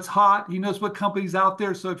knows what's hot. He knows what companies out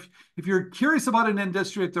there. So if you're curious about an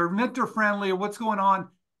industry, if they're inventor friendly or what's going on,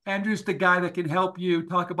 Andrew's the guy that can help you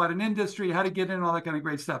talk about an industry, how to get in, all that kind of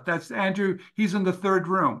great stuff. That's Andrew. He's in the third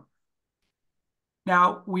room.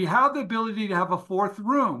 Now, we have the ability to have a fourth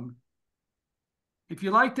room. If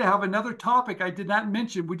you'd like to have another topic I did not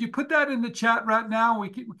mention, would you put that in the chat right now?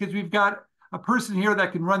 Because we've got a person here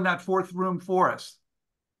that can run that fourth room for us.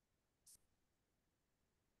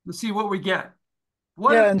 Let's see what we get.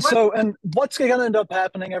 And what's going to end up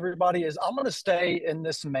happening, everybody, is I'm going to stay in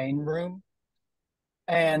this main room.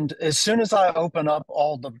 And as soon as I open up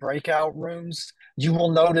all the breakout rooms, you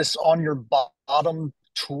will notice on your bottom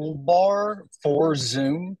toolbar for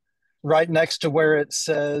Zoom, right next to where it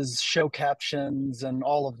says show captions and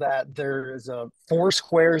all of that, there is 4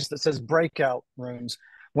 squares that says breakout rooms.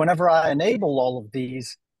 Whenever I enable all of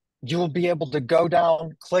these, you will be able to go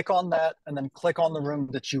down, click on that, and then click on the room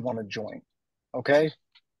that you want to join. Okay?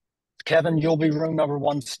 Kevin, you'll be room number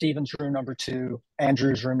 1, Steven's room number 2,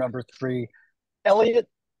 Andrew's room number 3. Elliot,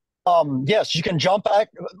 yes, you can jump back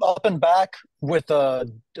up and back with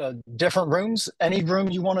different rooms. Any room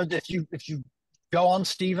you want to, if you go on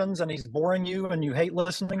Stevens and he's boring you and you hate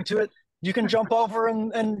listening to it, you can jump over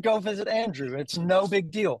and go visit Andrew. It's no big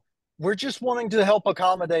deal. We're just wanting to help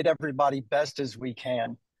accommodate everybody best as we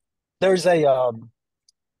can. There's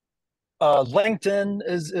LinkedIn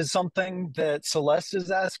is something that Celeste is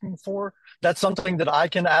asking for. That's something that I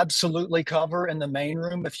can absolutely cover in the main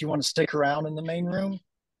room if you want to stick around in the main room.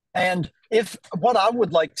 And if what I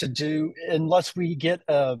would like to do, unless we get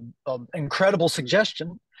an incredible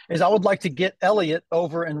suggestion, is I would like to get Elliot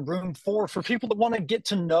over in room 4 for people that want to get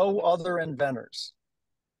to know other inventors.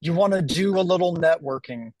 You want to do a little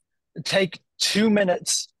networking. Take 2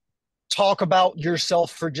 minutes, talk about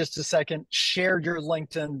yourself for just a second, share your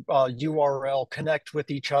LinkedIn URL, connect with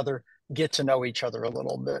each other, get to know each other a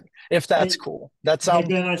little bit, if that's cool. That sounds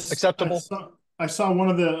acceptable? I saw one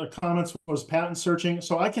of the comments was patent searching,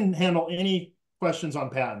 so I can handle any questions on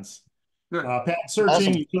patents. Patent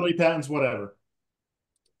searching, utility patents, whatever.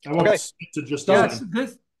 I won't stick to just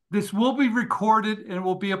this will be recorded and it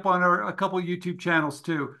will be up on a couple of YouTube channels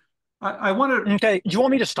too. I want to. Okay, do you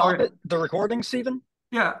want me to stop the recording, Stephen?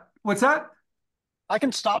 Yeah. What's that? I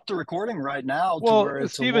can stop the recording right now. Well,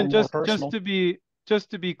 Stephen, just to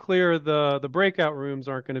be clear, the breakout rooms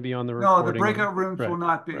aren't going to be on the recording. No, the breakout rooms will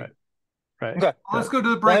not be. Right. Okay. Well, let's go to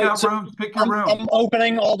the breakout rooms. Pick your room. I'm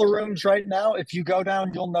opening all the rooms right now. If you go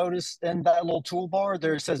down, you'll notice in that little toolbar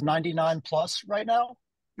there says 99 plus right now.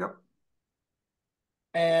 Yep.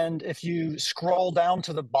 And if you scroll down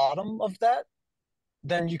to the bottom of that,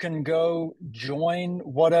 then you can go join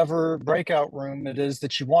whatever breakout room it is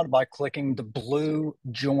that you want by clicking the blue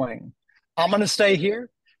join. I'm going to stay here.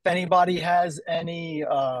 If anybody has any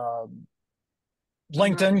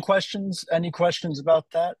LinkedIn questions, any questions about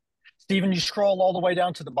that, Stephen, you scroll all the way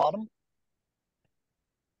down to the bottom.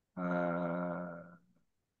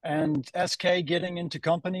 And SK getting into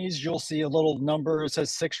companies, you'll see a little number. It says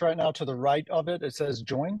 6 right now to the right of it. It says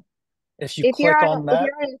join. If you click on that.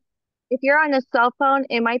 If you're on a cell phone,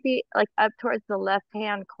 it might be like up towards the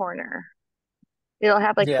left-hand corner. It'll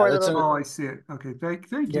have like 4 little. Oh, I see it. Okay,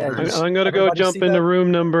 thank you. Yeah, I'm going to go jump into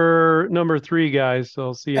room number 3, guys. So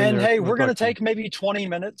I'll see you. And hey, we're going to take maybe 20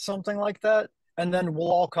 minutes, something like that, and then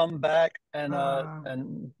we'll all come back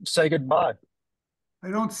and say goodbye. I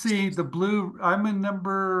don't see the blue. I'm in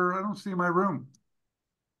number, I don't see my room.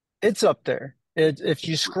 It's up there. If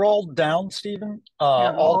you scroll down, Stephen,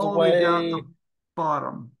 Yeah, all the all the way down at way. the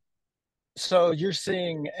bottom. So you're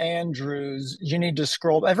seeing Andrews. You need to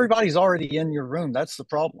scroll. Everybody's already in your room. That's the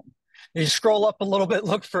problem. You scroll up a little bit,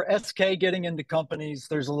 look for SK getting into companies.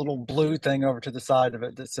 There's a little blue thing over to the side of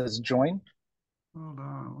it that says join. Hold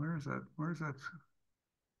on. Where is that? Where's that?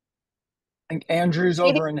 I think Andrew's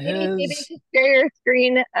over in Maybe his. just share your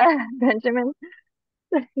screen, Benjamin.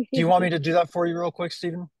 Do you want me to do that for you real quick,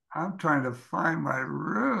 Stephen? I'm trying to find my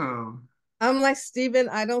room. I'm like, Steven,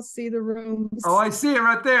 I don't see the rooms. Oh, I see it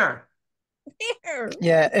right there. Here.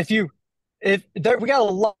 Yeah, if there, we got a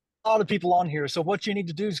lot of people on here. So what you need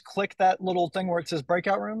to do is click that little thing where it says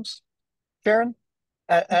breakout rooms, Sharon.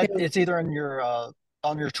 Okay. It's either in your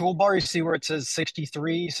on your toolbar. You see where it says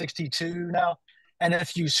 63, 62 now. And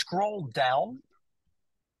if you scroll down,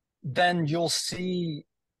 then you'll see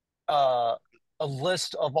a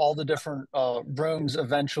list of all the different rooms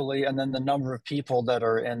eventually, and then the number of people that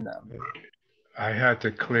are in them. I had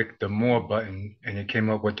to click the more button and it came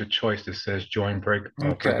up with the choice that says join Okay.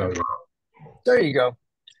 breakout. There you go.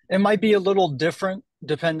 It might be a little different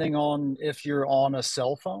depending on if you're on a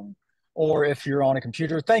cell phone or if you're on a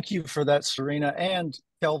computer. Thank you for that, Serena and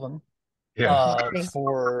Kelvin, Yeah.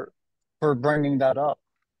 for bringing that up.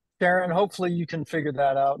 Sharon, hopefully you can figure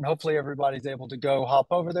that out, and hopefully everybody's able to go hop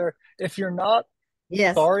over there. If you're not,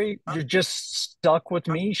 Yes. sorry, you're just stuck with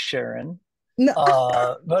me, Sharon. No,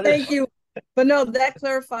 But thank you. But no, that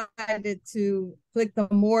clarified it to click the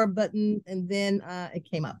more button and then it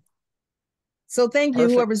came up. So thank you,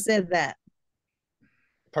 whoever said that.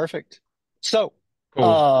 Perfect. So,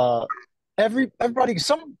 Cool. everybody,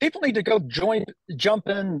 some people need to go jump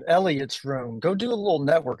in Elliot's room. Go do a little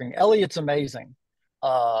networking. Elliot's amazing.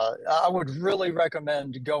 I would really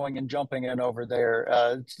recommend going and jumping in over there.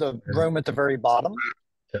 It's the room at the very bottom.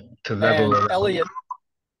 To level And it up.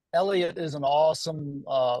 Elliot is an awesome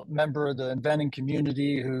member of the inventing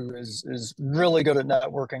community who is really good at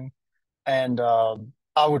networking. And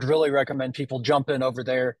I would really recommend people jump in over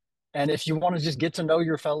there. And if you want to just get to know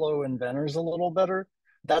your fellow inventors a little better,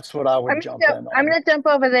 that's what I would jump in on. I'm gonna jump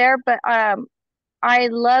over there, but I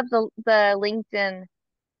love the LinkedIn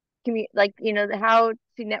community, like how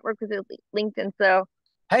to network with LinkedIn. So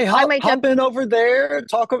hey, hop in over there.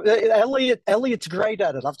 Talk. Elliot's great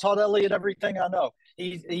at it. I've taught Elliot everything I know.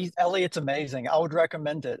 Elliot's amazing. I would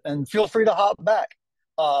recommend it. And feel free to hop back.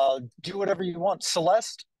 Do whatever you want.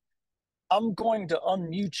 Celeste, I'm going to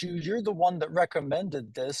unmute you. You're the one that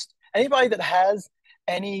recommended this. Anybody that has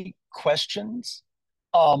any questions,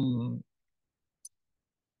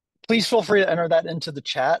 please feel free to enter that into the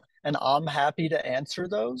chat, and I'm happy to answer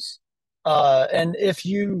those. And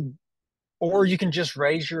or you can just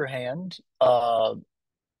raise your hand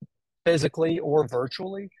physically or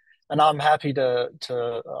virtually, and I'm happy to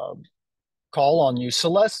call on you.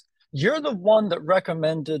 Celeste, you're the one that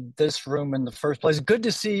recommended this room in the first place. Good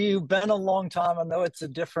to see you. Been a long time. I know it's a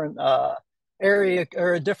different area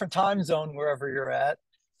or a different time zone wherever you're at.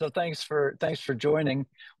 So thanks for joining.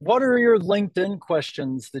 What are your LinkedIn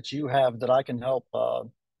questions that you have that I can help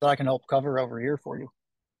cover over here for you?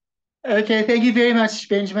 Okay, thank you very much,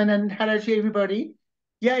 Benjamin, and hello to everybody.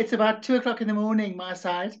 Yeah, it's about 2 o'clock in the morning, my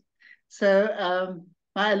side. So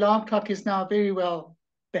my alarm clock is now very well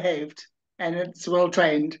behaved and it's well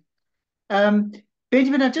trained.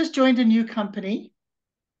 Benjamin, I've just joined a new company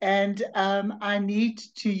and I need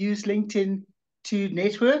to use LinkedIn to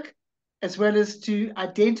network as well as to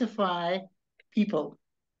identify people,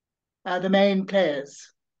 the main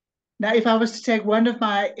players. Now, if I was to take one of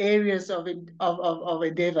my areas of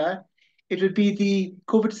endeavor, it would be the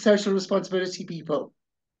corporate social responsibility people.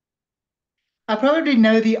 I probably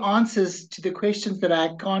know the answers to the questions that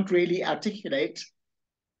I can't really articulate,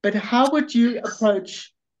 but how would you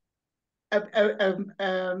approach a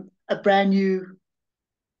brand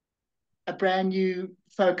new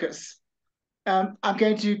focus? I'm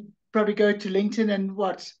going to probably go to LinkedIn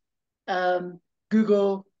and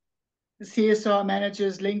Google CSR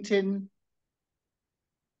managers, LinkedIn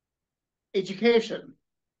education.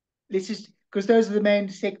 Let's just, because those are the main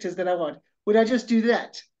sectors that I want. Would I just do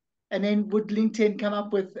that? And then would LinkedIn come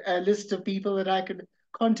up with a list of people that I could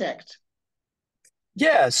contact?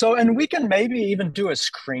 Yeah, so and we can maybe even do a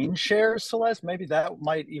screen share, Celeste. Maybe that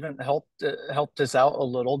might even help this out a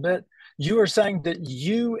little bit. You are saying that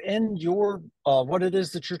you in your what it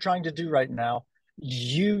is that you're trying to do right now,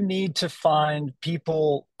 you need to find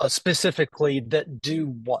people specifically that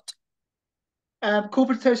do what?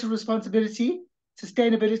 Corporate social responsibility,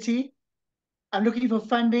 sustainability. I'm looking for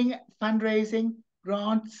funding, fundraising,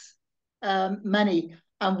 grants, money.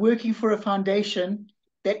 I'm working for a foundation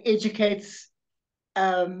that educates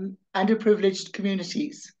underprivileged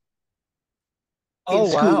communities in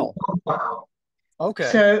school. Wow. Okay.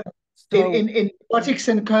 So in robotics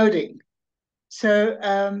and coding. So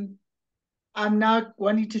I'm now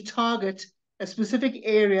wanting to target a specific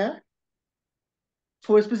area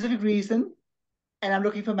for a specific reason, and I'm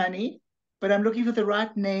looking for money, but I'm looking for the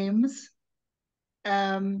right names.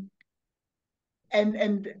 And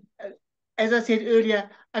as I said earlier,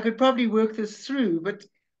 I could probably work this through, but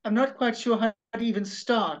I'm not quite sure how to even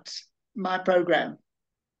start my program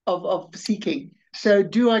of seeking. So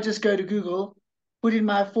do I just go to Google, put in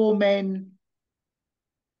my 4 main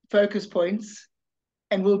focus points,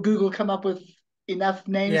 and will Google come up with enough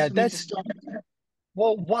names for me to start?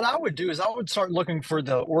 Well, what I would do is I would start looking for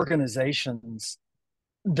the organizations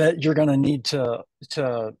that you're going to need to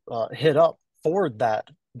hit up for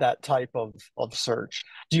that type of search.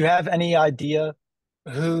 Do you have any idea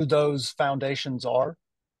who those foundations are?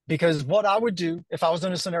 Because what I would do if I was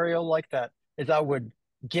in a scenario like that is I would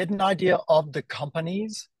get an idea of the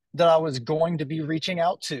companies that I was going to be reaching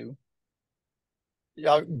out to,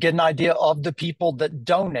 get an idea of the people that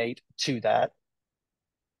donate to that,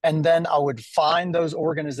 and then I would find those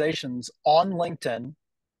organizations on LinkedIn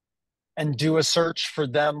and do a search for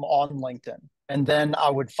them on LinkedIn. And then I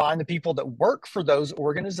would find the people that work for those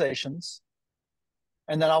organizations,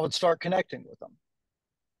 and then I would start connecting with them.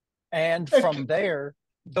 And from there,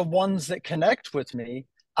 the ones that connect with me,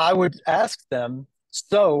 I would ask them,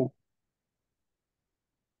 so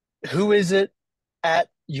who is it at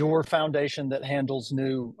your foundation that handles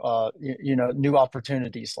new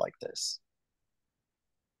opportunities like this?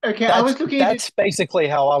 Okay, I was looking at that's basically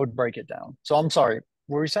how I would break it down. So I'm sorry,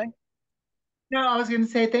 what were you saying? No, I was going to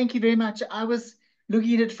say thank you very much. I was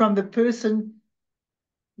looking at it from the person,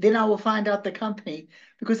 then I will find out the company,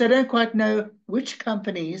 because I don't quite know which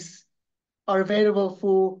companies are available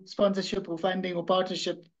for sponsorship or funding or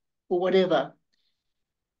partnership or whatever.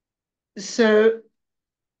 So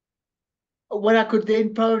what I could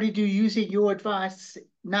then probably do using your advice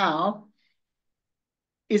now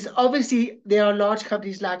is, obviously there are large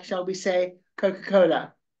companies like, shall we say,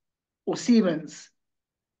 Coca-Cola or Siemens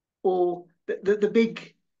or the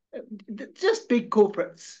big, just big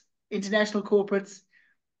corporates, international corporates.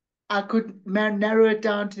 I could narrow it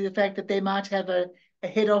down to the fact that they might have a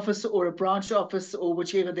head office or a branch office or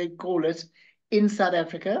whichever they call it in South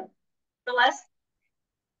Africa. Celeste?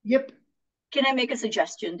 Yep. Can I make a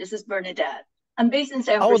suggestion? This is Bernadette. I'm based in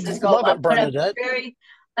San I would Francisco, love it, but Bernadette.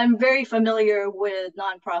 I'm very familiar with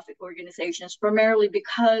nonprofit organizations, primarily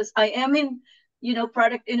because I am in,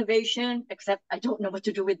 product innovation, except I don't know what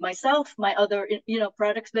to do with myself, my other,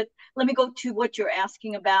 products. But let me go to what you're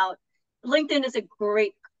asking about. LinkedIn is a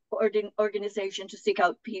great organization to seek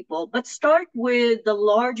out people, but start with the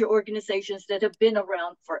larger organizations that have been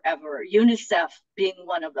around forever, UNICEF being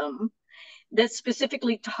one of them, that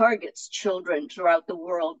specifically targets children throughout the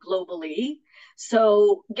world globally.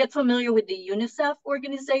 So get familiar with the UNICEF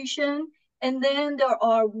organization. And then there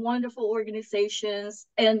are wonderful organizations,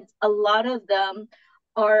 and a lot of them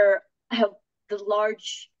have the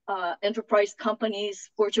large enterprise companies,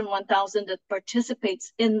 Fortune 1000, that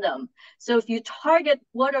participates in them. So if you target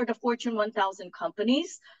what are the Fortune 1000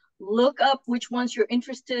 companies, look up which ones you're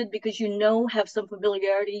interested, because have some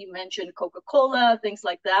familiarity. You mentioned Coca-Cola, things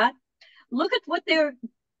like that. Look at what they're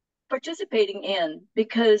participating in,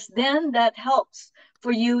 because then that helps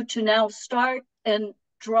for you to now start and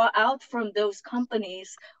draw out from those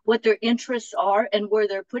companies what their interests are and where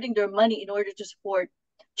they're putting their money in order to support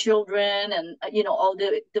children and all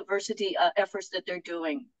the diversity efforts that they're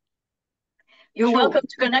doing. You're welcome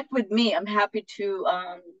to connect with me. I'm happy to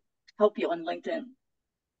help you on LinkedIn.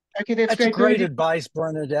 Okay, that's great advice,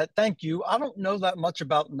 Bernadette. Thank you. I don't know that much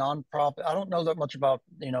about nonprofit. I don't know that much about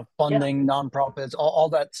funding nonprofits, all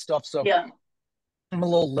that stuff. So I'm a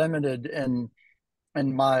little limited in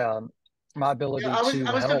my my ability to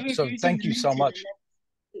help. So thank you so much.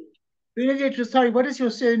 Bernadette, sorry, what is your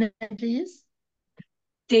surname, please?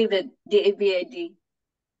 David, D-A-V-I-D.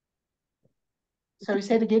 Sorry,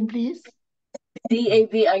 say it again, please.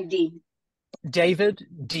 D-A-V-I-D. David,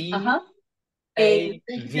 D.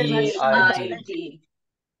 A-V-I-D.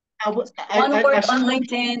 One word on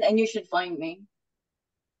LinkedIn and you should find me.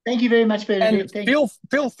 Thank you very much, Bernadette. And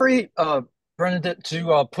feel free, Bernadette,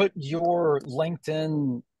 to put your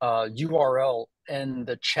LinkedIn URL in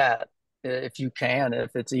the chat if you can,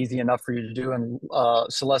 if it's easy enough for you to do, and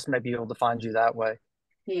Celeste may be able to find you that way.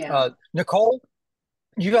 Yeah. Nicole,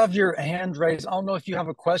 you have your hand raised. I don't know if you have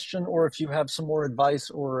a question or if you have some more advice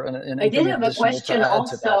or an I did have a question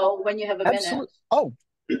also when you have a minute. Oh,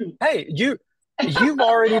 Hey, you've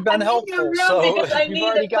already been I'm in your helpful, room so because I you've need a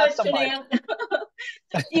already got the question mic.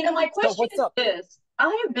 My So question what's is up? this.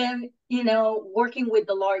 I have been, working with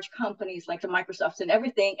the large companies like the Microsofts and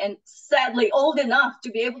everything, and sadly old enough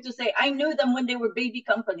to be able to say I knew them when they were baby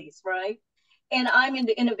companies, right? And I'm in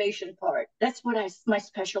the innovation part. That's what my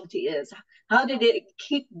specialty is. How did it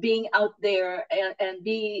keep being out there and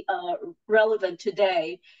be relevant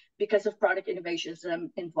today because of product innovations that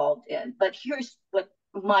I'm involved in? But here's what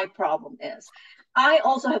my problem is. I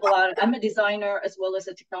also have I'm a designer as well as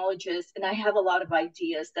a technologist, and I have a lot of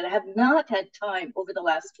ideas that I have not had time over the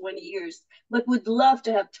last 20 years, but would love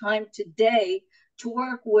to have time today to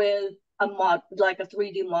work with like a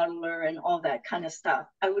 3D modeler and all that kind of stuff.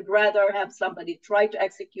 I would rather have somebody try to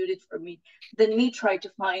execute it for me than me try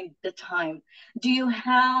to find the time. Do you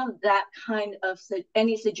have that kind of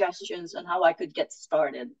any suggestions on how I could get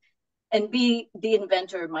started and be the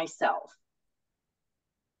inventor myself?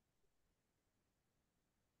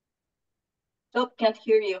 Oh, can't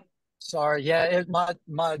hear you. Sorry, yeah,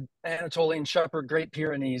 my Anatolian Shepherd Great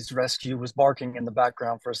Pyrenees rescue was barking in the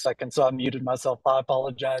background for a second, so I muted myself. I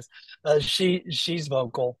apologize. She's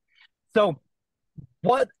vocal. So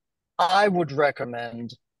what I would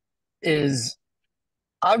recommend is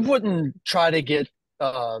I wouldn't try to get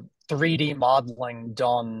 3D modeling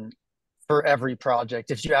done for every project.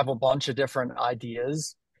 If you have a bunch of different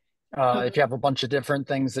ideas, if you have a bunch of different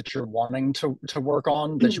things that you're wanting to work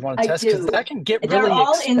on that you want to I test, because do. that can get They're really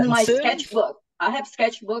all in my expensive. sketchbook. I have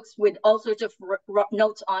sketchbooks with all sorts of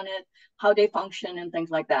notes on it, how they function and things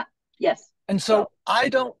like that. Yes. And so I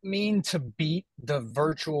don't mean to beat the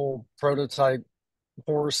virtual prototype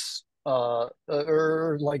horse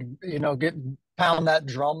or like, get pound that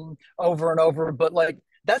drum over and over, but like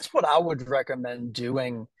that's what I would recommend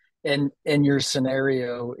doing in your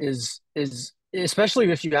scenario is especially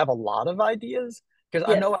if you have a lot of ideas, because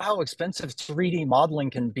I yes. know how expensive 3D modeling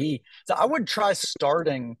can be. So I would try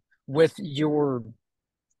starting with your,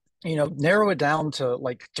 narrow it down to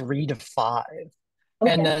like 3 to 5,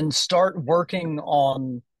 Okay. and then start working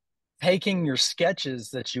on taking your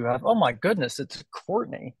sketches that you have. Oh my goodness, it's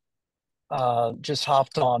Courtney. Just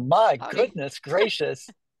hopped on. My goodness gracious.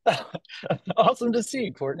 Awesome to see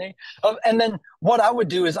you, Courtney. And then what I would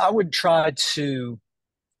do is I would try to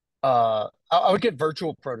I would get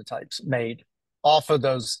virtual prototypes made off of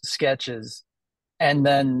those sketches and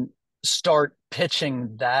then start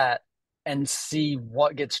pitching that and see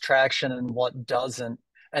what gets traction and what doesn't,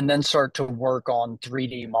 and then start to work on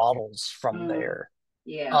 3D models from there.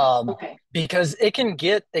 Yeah. Okay. Because it can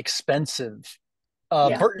get expensive.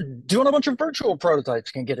 Yeah. Doing a bunch of virtual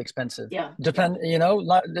prototypes can get expensive. Yeah.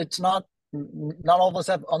 It's not all of us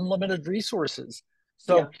have unlimited resources.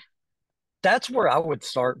 So that's where I would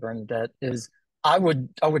start, Bernadette, is I would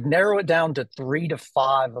narrow it down to 3 to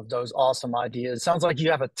 5 of those awesome ideas. Sounds like you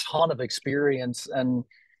have a ton of experience and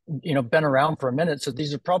been around for a minute, so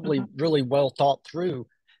these are probably really well thought through.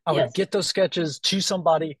 I would get those sketches to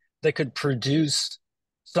somebody that could produce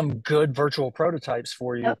some good virtual prototypes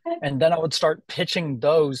for you, and then I would start pitching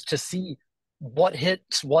those to see what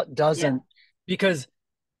hits, what doesn't, because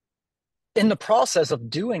in the process of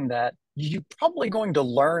doing that, you're probably going to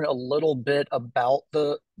learn a little bit about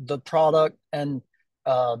the product, and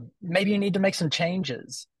maybe you need to make some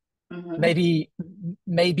changes. Maybe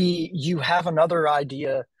you have another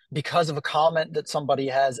idea because of a comment that somebody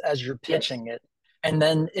has as you're pitching it. And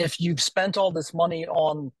then if you've spent all this money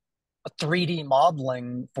on a 3D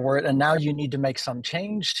modeling for it and now you need to make some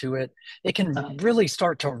change to it, it can really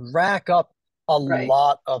start to rack up a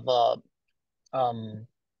lot of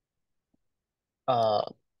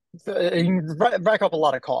rack up a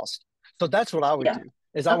lot of cost. So that's what I would do,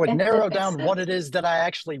 is I would narrow down what it is that I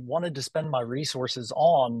actually wanted to spend my resources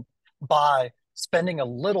on by spending a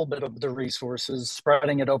little bit of the resources,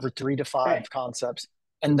 spreading it over 3 to 5 concepts,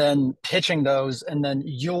 and then pitching those. And then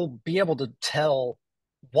you'll be able to tell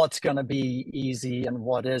what's going to be easy and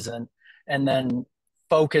what isn't. And then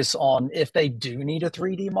focus on if they do need a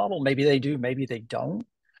 3D model, maybe they do, maybe they don't.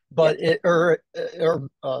 But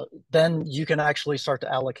then you can actually start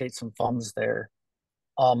to allocate some funds there.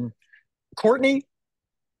 Courtney,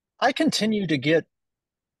 I continue to get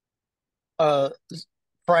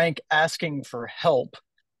Frank asking for help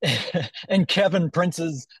in Kevin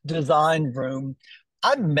Prince's design room.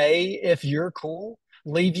 I may, if you're cool,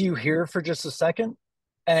 leave you here for just a second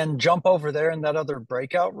and jump over there in that other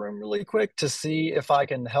breakout room really quick to see if I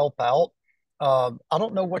can help out. I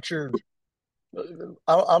don't know what you're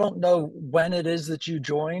I don't know when it is that you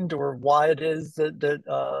joined or why it is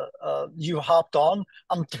that you hopped on.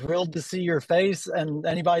 I'm thrilled to see your face, and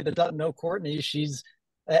anybody that doesn't know Courtney, she's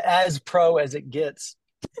as pro as it gets.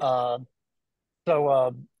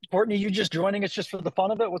 So, Courtney, you just joining us just for the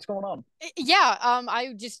fun of it? What's going on? Yeah,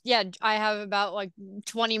 I have about like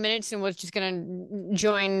 20 minutes and was just gonna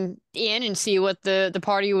join in and see what the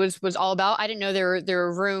party was all about. I didn't know there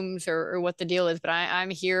were rooms or what the deal is, but I'm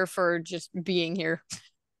here for just being here.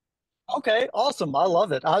 Okay, awesome. I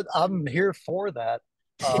love it. I'm here for that.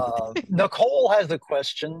 Nicole has a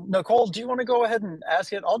question. Nicole, do you want to go ahead and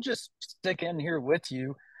ask it? I'll just stick in here with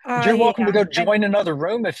you. You're welcome to go join another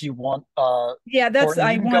room if you want. Yeah, Courtney,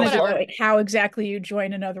 I you can wanted go to for know it. like, how exactly you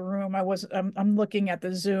join another room. I'm looking at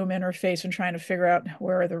the Zoom interface and trying to figure out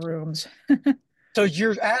where are the rooms. So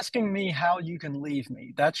you're asking me how you can leave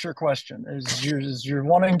me. That's your question. You're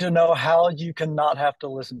wanting to know how you can not have to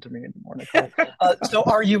listen to me anymore, Nicole. So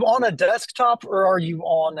are you on a desktop or are you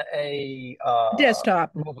on a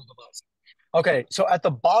Desktop. mobile device? Okay, so at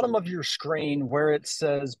the bottom of your screen where it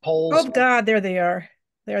says polls. Oh God, there they are.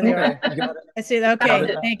 There they Okay, are. you got it. I see. Okay,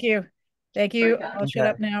 it thank you. Thank you. I'll shut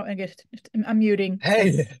up now and get. I'm muting.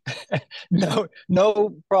 Hey,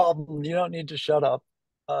 no problem. You don't need to shut up.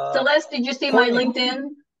 Celeste, did you see Courtney. my LinkedIn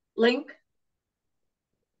link?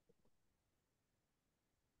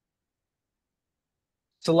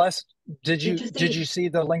 Celeste, did Did you see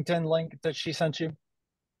the LinkedIn link that she sent you?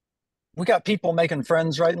 We got people making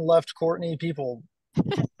friends right and left, Courtney. People.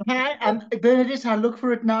 Hi, Bernadette, I'll look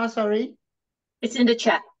for it now, sorry. It's in the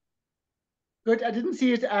chat. Good, I didn't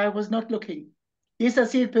see it. I was not looking. Yes, I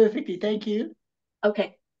see it perfectly. Thank you.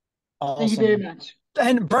 Okay. Awesome. Thank you very much.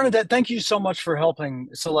 And Bernadette, thank you so much for helping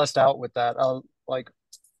Celeste out with that. Like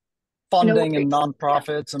funding and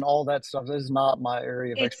nonprofits and all that stuff is not my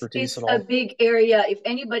area of expertise at all. It's a big area. If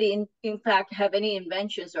anybody, in fact, have any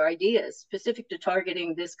inventions or ideas specific to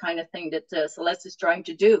targeting this kind of thing that Celeste is trying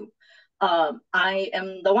to do, I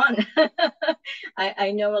am the one.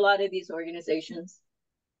 I know a lot of these organizations.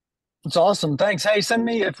 It's awesome. Thanks. Hey, send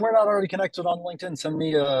me, if we're not already connected on LinkedIn, send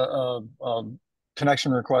me a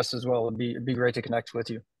connection request as well. It'd be great to connect with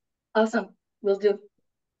you. Awesome. Will do.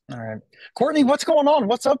 All right. Courtney, what's going on?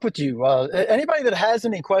 What's up with you? Anybody that has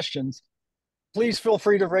any questions, please feel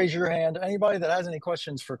free to raise your hand. Anybody that has any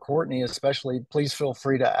questions for Courtney, especially, please feel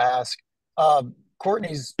free to ask.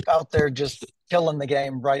 Courtney's out there just killing the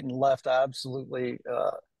game right and left. Absolutely.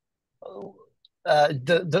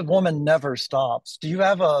 The woman never stops. Do you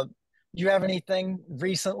have anything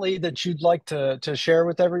recently that you'd like to share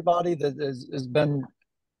with everybody that has been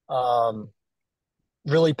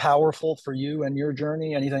really powerful for you and your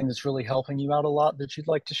journey? Anything that's really helping you out a lot that you'd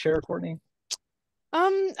like to share, Courtney?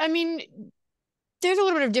 I mean, there's a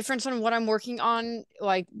little bit of difference on what I'm working on,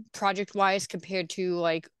 like project wise, compared to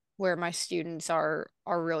like where my students are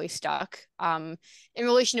really stuck. In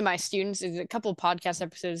relation to my students, there's a couple of podcast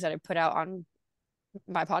episodes that I put out on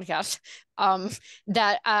my podcast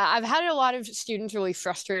that I've had a lot of students really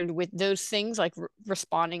frustrated with those things, like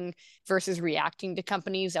responding versus reacting to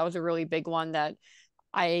companies. That was a really big one that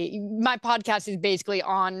my podcast is basically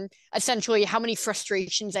on essentially how many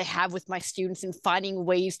frustrations I have with my students and finding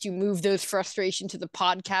ways to move those frustrations to the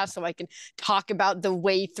podcast so I can talk about the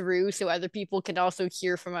way through so other people can also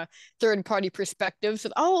hear from a third party perspective. So,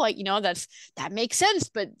 that makes sense,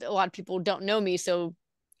 but a lot of people don't know me. So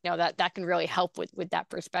that can really help with that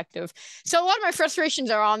perspective. So a lot of my frustrations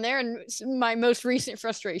are on there, and my most recent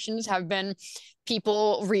frustrations have been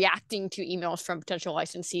people reacting to emails from potential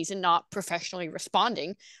licensees and not professionally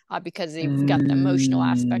responding because they've got the emotional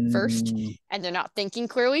aspect first and they're not thinking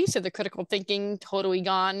clearly. So the critical thinking totally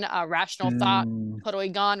gone, rational thought totally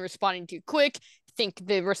gone, responding too quick, think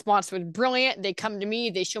the response was brilliant. They come to me,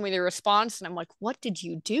 they show me the response, and I'm like, what did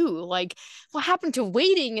you do? Like, what happened to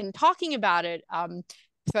waiting and talking about it?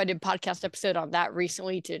 So I did a podcast episode on that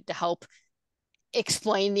recently to help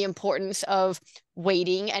explain the importance of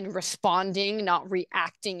waiting and responding, not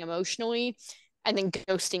reacting emotionally. And then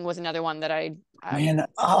ghosting was another one that man,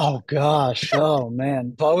 oh gosh, oh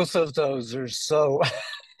man, both of those are so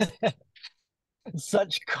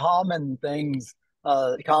such common things,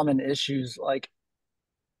 common issues. Like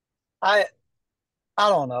I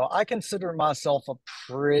don't know. I consider myself a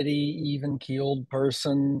pretty even keeled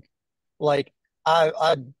person. Like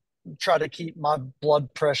I try to keep my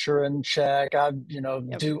blood pressure in check. I,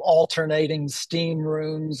 do alternating steam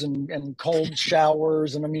rooms and cold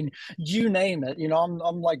showers. And I mean, you name it,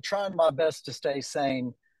 I'm like trying my best to stay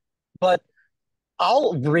sane, but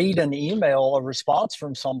I'll read an email, a response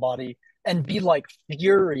from somebody and be like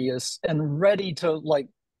furious and ready to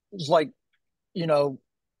you know,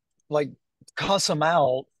 like cuss them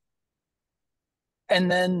out. And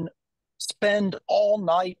then spend all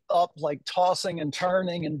night up like tossing and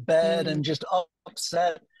turning in bed and just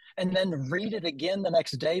upset and then read it again the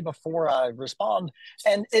next day before I respond.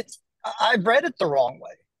 And I read it the wrong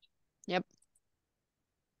way. Yep.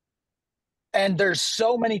 And there's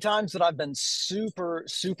so many times that I've been super,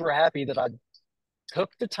 super happy that I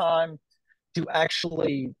took the time to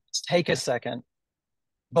actually take a second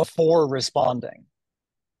before responding.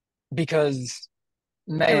 Because,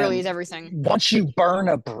 man, it really is everything. Once you burn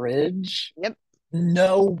a bridge, yep,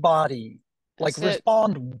 nobody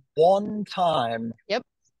respond one time, yep,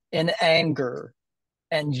 in anger,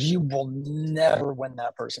 and you will never win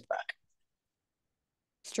that person back.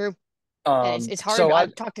 It's true. It's hard. So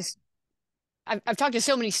I've talked to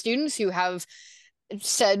so many students who have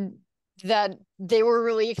said that they were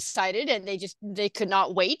really excited and they could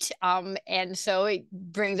not wait. And so it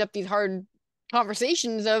brings up these hard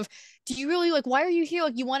conversations of, do you really why are you here?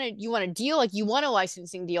 You want a deal? You want a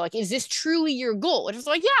licensing deal? Is this truly your goal? And it's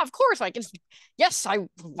yeah, of course. Yes, I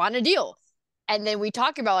want a deal. And then we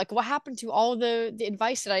talk about what happened to all the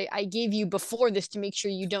advice that I gave you before this to make sure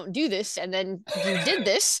you don't do this. And then you did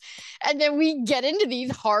this. And then we get into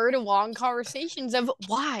these hard, long conversations of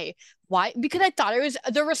why? Because I thought it was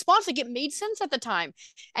the response, it made sense at the time.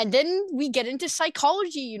 And then we get into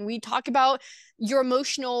psychology and we talk about your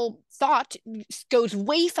emotional thought goes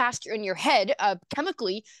way faster in your head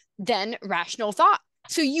chemically than rational thought.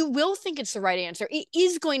 So you will think it's the right answer. It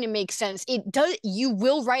is going to make sense. It does. You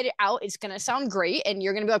will write it out. It's going to sound great. And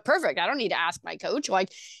you're going to be perfect. I don't need to ask my coach.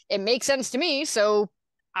 It makes sense to me. So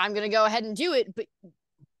I'm going to go ahead and do it. But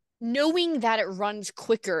knowing that it runs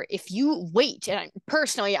quicker if you wait, and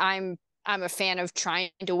personally, I'm a fan of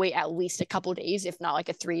trying to wait at least a couple days, if not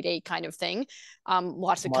a 3-day kind of thing.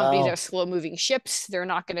 Lots of companies are slow moving ships. They're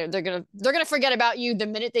going to forget about you the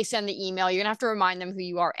minute they send the email. You're going to have to remind them who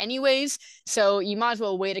you are anyways. So you might as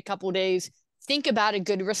well wait a couple days, think about a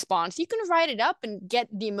good response. You can write it up and get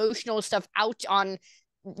the emotional stuff out on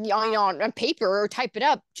paper or type it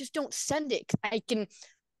up. Just don't send it. I can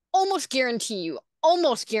almost guarantee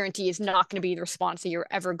is not going to be the response that you're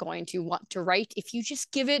ever going to want to write. If you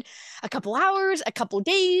just give it a couple hours, a couple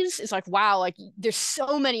days, it's wow, there's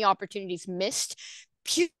so many opportunities missed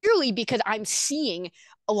purely because I'm seeing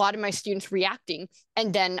a lot of my students reacting.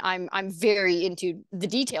 And then I'm very into the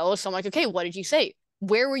details. So I'm okay, what did you say?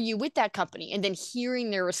 Where were you with that company? And then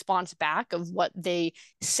hearing their response back of what they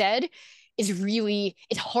said is really,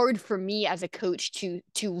 it's hard for me as a coach to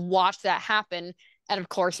watch that happen. And of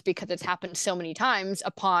course, because it's happened so many times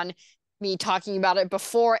upon me talking about it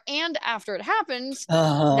before and after it happens,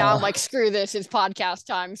 now I'm screw this, it's podcast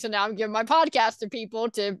time. So now I'm giving my podcast to people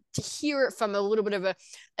to hear it from a little bit of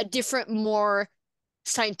a different, more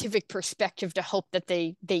scientific perspective to hope that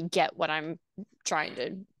they get what I'm trying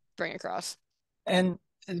to bring across. And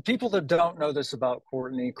people that don't know this about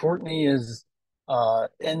Courtney is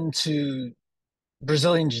into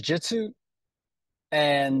Brazilian Jiu-Jitsu,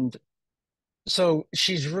 and so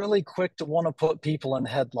she's really quick to want to put people in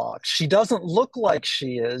headlocks. She doesn't look like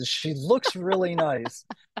she is. She looks really nice,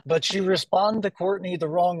 but she responded to Courtney the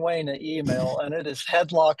wrong way in an email, and it is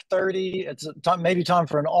headlock 30. It's maybe time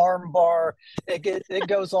for an arm bar. It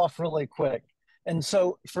goes off really quick. And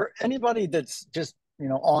so for anybody that's just,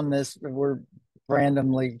 on this, we're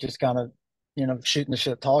randomly just kind of, shooting the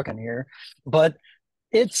shit talking here, but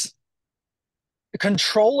it's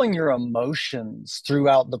controlling your emotions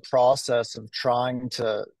throughout the process of trying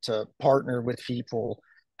to partner with people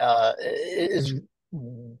is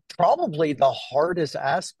probably the hardest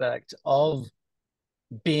aspect of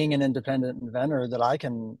being an independent inventor that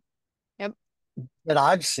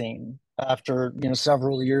I've seen after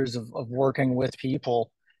several years of working with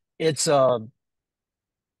people. It's a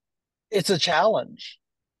challenge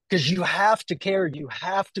because you have to care, you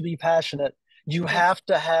have to be passionate, you have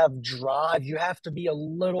to have drive, you have to be a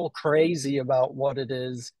little crazy about what it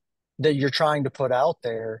is that you're trying to put out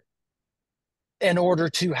there in order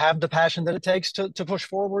to have the passion that it takes to push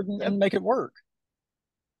forward and make it work.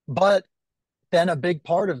 But then a big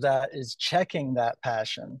part of that is checking that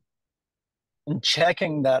passion and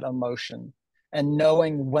checking that emotion and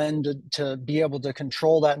knowing when to be able to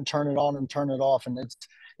control that and turn it on and turn it off. And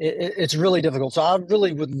it's really difficult. So I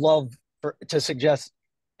really would love to suggest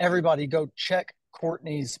everybody go check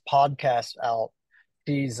Courtney's podcast out.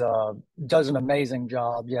 She's does an amazing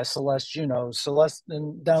job. Yeah, Celeste, Celeste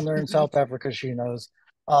down there in South Africa, she knows.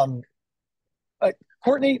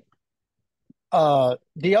 Courtney, so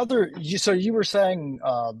you were saying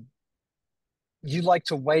you like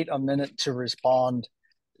to wait a minute to respond.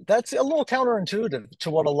 That's a little counterintuitive to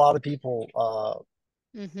what a lot of people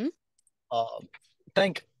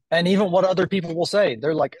think. And even what other people will say.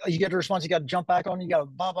 They're you get a response, you got to jump back on, you got to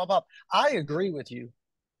blah, blah, blah. I agree with you.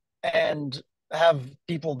 And have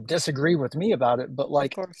people disagree with me about it, but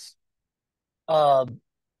like, of course.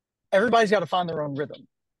 Everybody's got to find their own rhythm,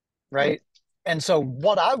 right? And so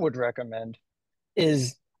what I would recommend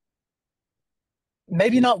is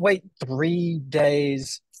maybe not wait 3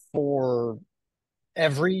 days for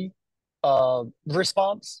every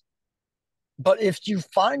response. But if you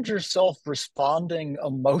find yourself responding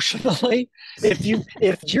emotionally, if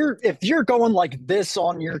you're going like this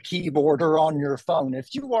on your keyboard or on your phone,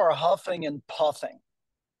 if you are huffing and puffing,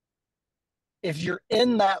 if you're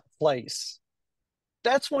in that place,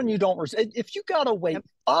 that's when you don't. If you gotta wait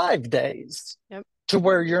 5 days to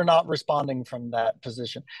where you're not responding from that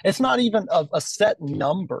position, it's not even a set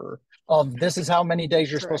number of this is how many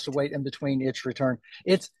days you're supposed to wait in between each return.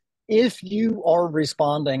 It's if you are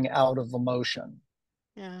responding out of emotion,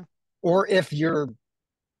 or if you're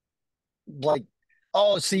like,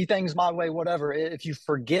 oh, see things my way, whatever. If you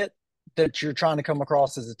forget that you're trying to come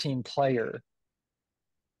across as a team player,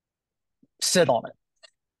 sit on it.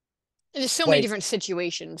 There's so many different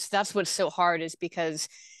situations. That's what's so hard, is because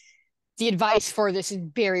the advice for this is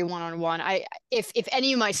very one-on-one. If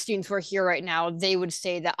any of my students were here right now, they would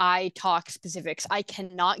say that I talk specifics. I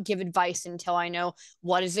cannot give advice until I know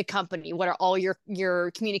what is the company, what are all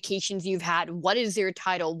your communications you've had, what is their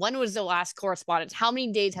title, when was the last correspondence, how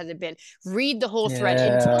many days has it been, read the whole thread.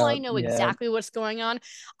 Until I know exactly what's going on,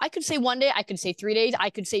 I could say 1 day, I could say 3 days, I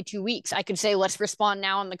could say 2 weeks, I could say let's respond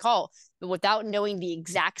now on the call. But without knowing the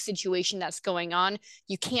exact situation that's going on,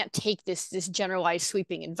 you can't take this generalized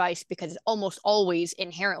sweeping advice, because it's almost always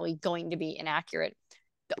inherently going to be inaccurate.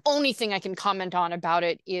 The only thing I can comment on about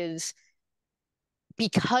it is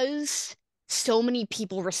because so many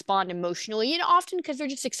people respond emotionally, and often because they're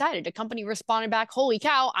just excited. A company responded back, holy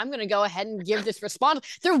cow, I'm going to go ahead and give this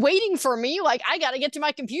response. They're waiting for me. Like, I got to get to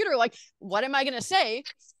my computer. Like, what am I going to say?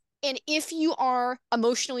 And if you are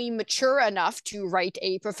emotionally mature enough to write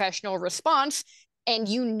a professional response and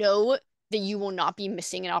you know that you will not be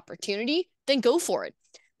missing an opportunity, then go for it.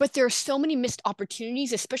 But there are so many missed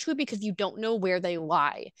opportunities, especially because you don't know where they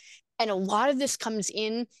lie. And a lot of this comes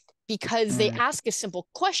in because they ask a simple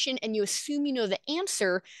question and you assume you know the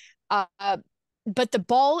answer. But the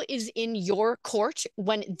ball is in your court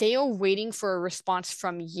when they are waiting for a response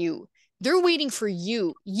from you. They're waiting for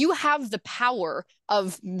you. You have the power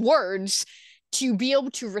of words to be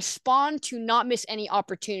able to respond, to not miss any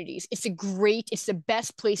opportunities. It's the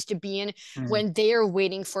best place to be in when they are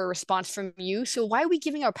waiting for a response from you. So why are we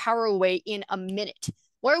giving our power away in a minute?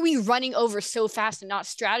 Why are we running over so fast and not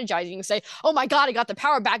strategizing and say, oh my God, I got the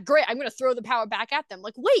power back. Great. I'm going to throw the power back at them.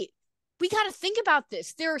 Like, wait, we got to think about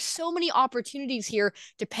this. There are so many opportunities here,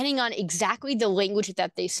 depending on exactly the language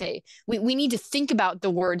that they say. We need to think about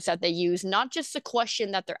the words that they use, not just the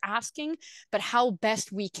question that they're asking, but how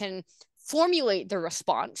best we can formulate the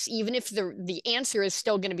response, even if the answer is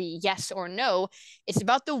still going to be yes or no. It's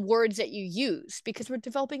about the words that you use, because we're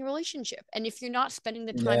developing a relationship. And if you're not spending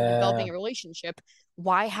the time developing a relationship,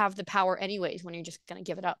 why have the power anyways when you're just going to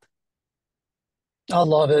give it up? I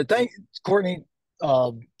love it. Thanks, Courtney.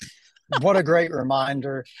 What a great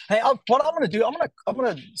reminder. Hey, what I'm going to do, I'm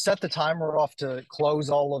going to set the timer off to close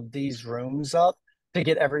all of these rooms up to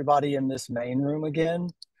get everybody in this main room again.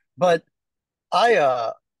 But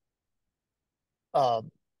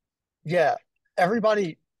yeah,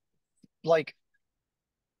 everybody, like,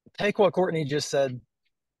 take what Courtney just said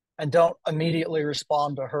and don't immediately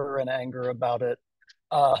respond to her in anger about it.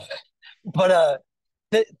 But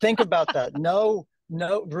think about that. No,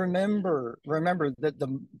 remember that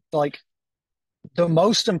the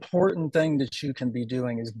most important thing that you can be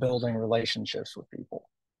doing is building relationships with people.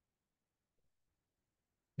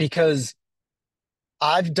 Because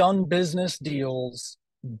I've done business deals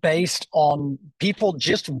based on people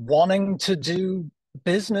just wanting to do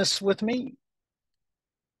business with me.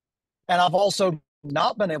 And I've also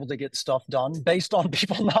not been able to get stuff done based on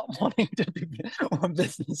people not wanting to do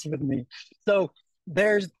business with me. So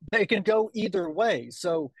they can go either way.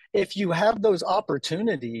 So if you have those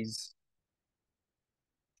opportunities,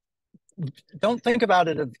 don't think about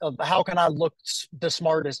it of how can I look the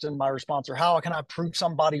smartest in my response, or how can I prove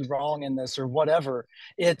somebody wrong in this, or whatever.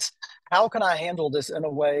 It's how can I handle this in a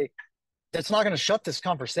way that's not going to shut this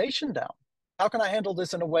conversation down? How can I handle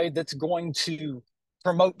this in a way that's going to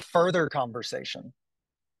promote further conversation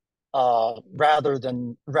rather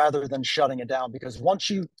than shutting it down? Because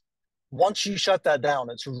once you shut that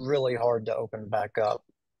down, it's really hard to open back up.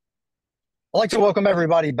 I'd like to welcome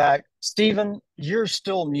everybody back. Stephen, you're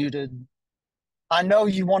still muted. I know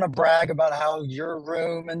you want to brag about how your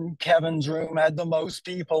room and Kevin's room had the most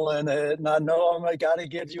people in it, and I know I got to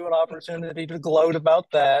give you an opportunity to gloat about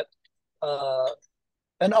that.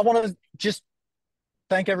 And I want to just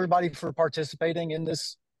thank everybody for participating in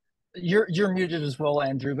this. You're muted as well,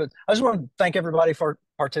 Andrew, but I just want to thank everybody for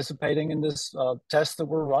participating in this test that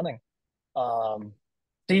we're running.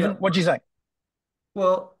 Stephen, what do you think?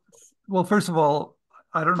 Well, first of all,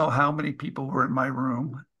 I don't know how many people were in my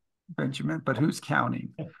room, Benjamin, but who's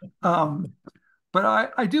counting? But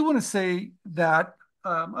I do want to say that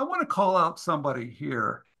I want to call out somebody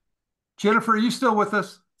here. Jennifer, are you still with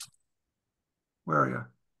us? Where are you?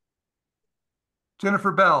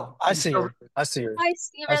 Jennifer Bell. I see her. I see her. Hi,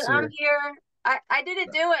 Stephen. I'm here. I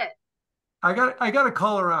didn't do it. I got to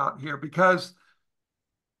call her out here because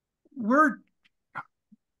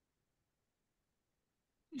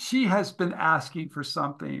she has been asking for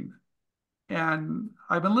something, and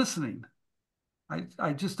I've been listening.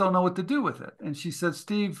 I just don't know what to do with it. And she said,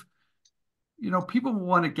 Steve, people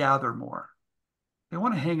want to gather more. They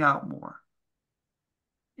want to hang out more.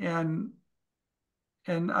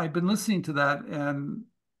 And I've been listening to that, and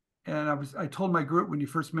I told my group when you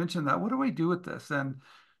first mentioned that, what do I do with this? And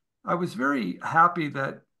I was very happy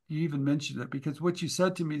that you even mentioned it, because what you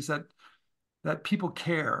said to me is that people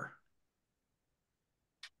care.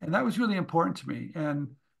 And that was really important to me.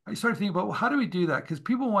 And I started thinking about, well, how do we do that? Because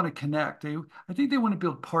people want to connect. I think they want to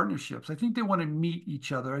build partnerships. I think they want to meet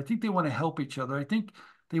each other. I think they want to help each other. I think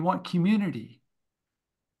they want community.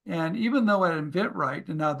 And even though at inventRight,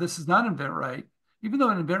 and now this is not inventRight, even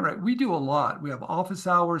though at inventRight, we do a lot. We have office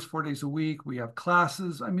hours 4 days a week. We have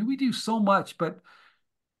classes. I mean, we do so much, but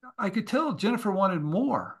I could tell Jennifer wanted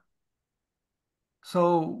more.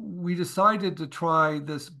 So we decided to try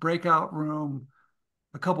this breakout room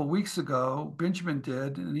a couple of weeks ago. Benjamin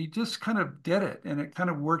did, and he just kind of did it, and it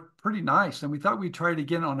kind of worked pretty nice. And we thought we'd try it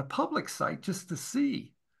again on a public site just to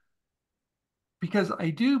see. Because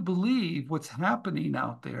I do believe what's happening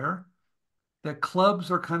out there, that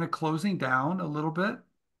clubs are kind of closing down a little bit.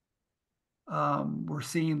 We're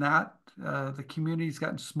seeing that. The community's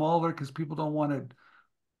gotten smaller because people don't want to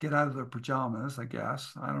get out of their pajamas, I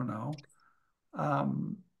guess. I don't know.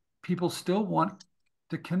 People still want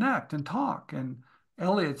to connect and talk. And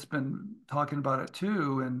Elliot's been talking about it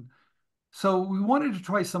too. And so we wanted to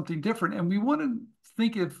try something different. And we want to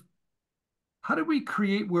think of, how do we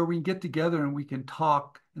create where we can get together and we can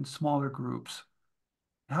talk in smaller groups?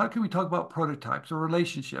 How can we talk about prototypes or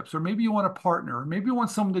relationships? Or maybe you want a partner, or maybe you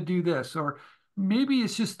want someone to do this, or maybe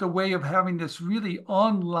it's just a way of having this really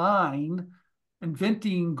online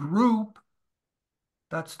inventing group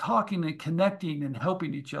that's talking and connecting and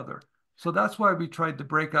helping each other. So that's why we tried the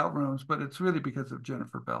breakout rooms, but it's really because of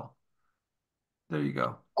Jennifer Bell. There you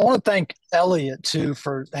go. I want to thank Elliot too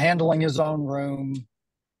for handling his own room.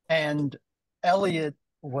 And Elliot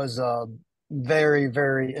was very,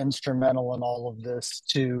 very instrumental in all of this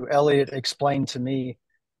too. Elliot explained to me,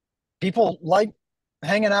 people like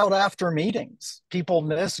hanging out after meetings. People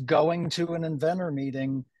miss going to an inventor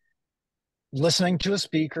meeting, listening to a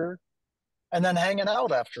speaker, and then hanging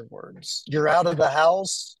out afterwards. You're out of the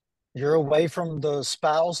house. You're away from the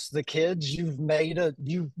spouse, the kids. You're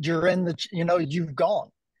in the, you've gone.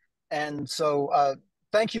 And so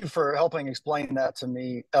thank you for helping explain that to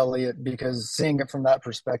me, Elliot, because seeing it from that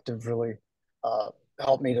perspective really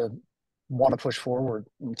helped me to want to push forward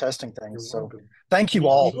in testing things. So thank you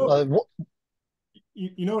all.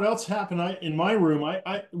 You know what else happened? In my room,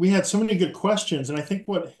 we had so many good questions. And I think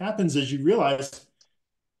what happens is you realize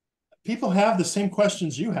people have the same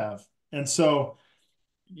questions you have. And so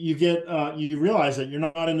you realize that you're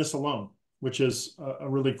not in this alone, which is a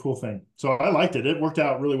really cool thing. So I liked it. It worked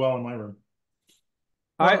out really well in my room.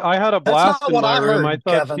 I had a blast in my room. I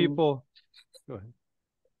thought Kevin. People. Go ahead.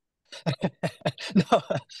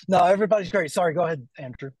 No, everybody's great. Sorry, go ahead,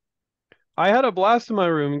 Andrew. I had a blast in my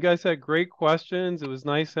room. You guys had great questions. It was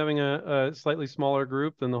nice having a slightly smaller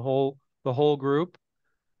group than the whole group.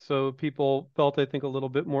 So people felt, I think, a little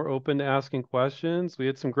bit more open to asking questions. We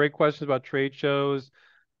had some great questions about trade shows,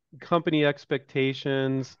 company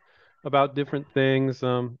expectations, about different things.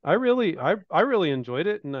 I really enjoyed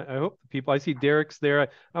it, and I hope the people. I see Derek's there.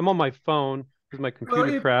 I'm on my phone because my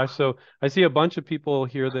computer crashed, so I see a bunch of people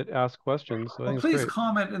here that ask questions. So I think it's please great.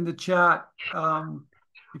 Comment in the chat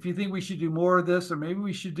if you think we should do more of this, or maybe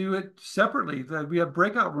we should do it separately. That we have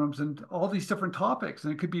breakout rooms and all these different topics,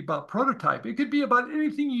 and it could be about prototype. It could be about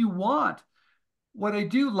anything you want. What I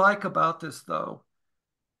do like about this, though,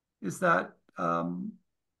 is that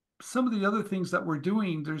some of the other things that we're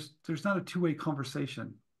doing, there's not a two-way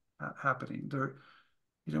conversation happening.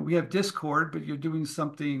 We have Discord, but you're doing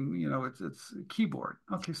something, it's a keyboard.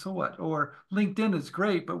 Okay, so what? Or LinkedIn is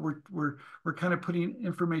great, but we're kind of putting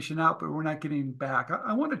information out, but we're not getting back.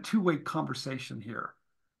 I want a two-way conversation here,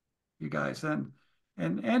 you guys. And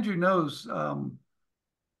Andrew knows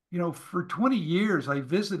you know, for 20 years, I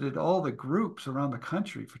visited all the groups around the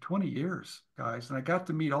country for 20 years, guys. And I got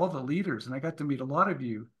to meet all the leaders, and I got to meet a lot of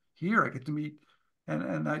you here. I get to meet,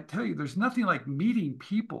 and I tell you, there's nothing like meeting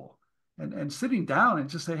people and sitting down and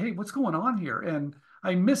just say, hey, what's going on here? And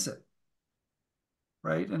I miss it,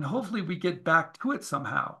 right? And hopefully we get back to it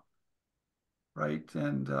somehow, right?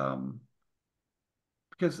 And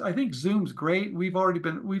because I think Zoom's great. We've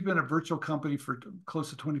been a virtual company for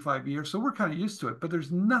close to 25 years, so we're kind of used to it. But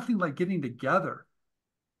there's nothing like getting together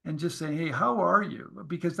and just saying, "Hey, how are you?"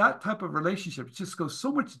 Because that type of relationship just goes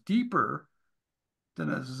so much deeper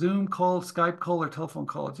than a Zoom call, Skype call, or telephone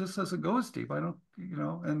call. It just doesn't go as deep. I don't, you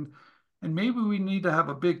know, and maybe we need to have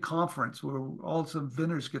a big conference where all some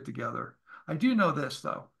vendors get together. I do know this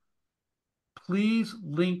though. Please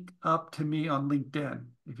link up to me on LinkedIn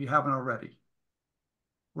if you haven't already.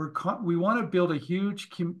 We want to build a huge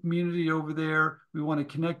community over there. We want to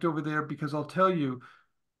connect over there because I'll tell you,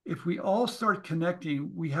 if we all start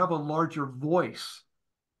connecting, we have a larger voice.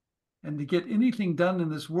 And to get anything done in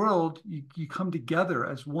this world, you come together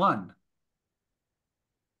as one.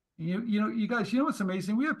 You guys, you know what's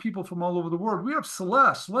amazing? We have people from all over the world. We have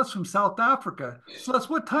Celeste from South Africa. Celeste,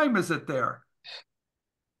 what time is it there?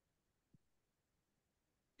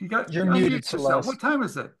 You're muted, Celeste. What time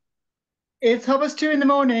is it? It's 2:30 in the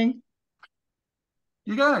morning.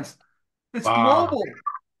 You guys, it's Wow. global.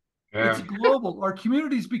 Yeah. It's global. Our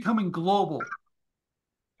community is becoming global.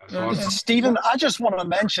 That's awesome. Stephen, I just want to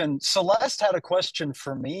mention, Celeste had a question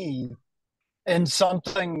for me in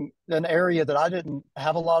an area that I didn't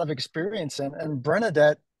have a lot of experience in. And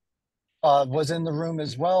Bernadette was in the room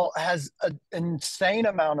as well, has an insane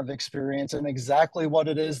amount of experience in exactly what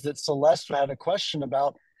it is that Celeste had a question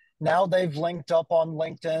about. Now they've linked up on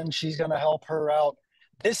LinkedIn. She's going to help her out.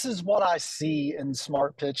 This is what I see in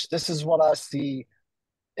Smart Pitch. This is what I see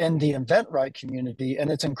in the InventRight community.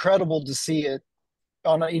 And it's incredible to see it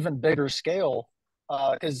on an even bigger scale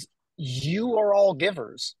because you are all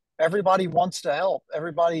givers. Everybody wants to help.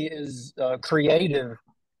 Everybody is creative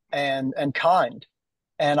and kind.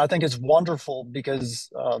 And I think it's wonderful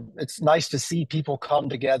because it's nice to see people come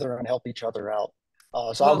together and help each other out.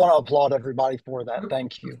 So I want to applaud everybody for that.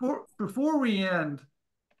 Thank you. Before we end,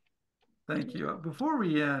 thank you. Before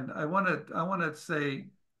we end, I want to say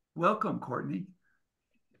welcome, Courtney.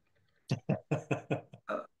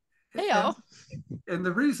 Heyo. And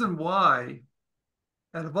the reason why,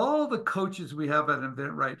 out of all the coaches we have at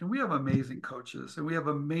InventRight, and we have amazing coaches and we have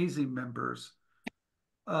amazing members,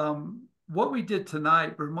 what we did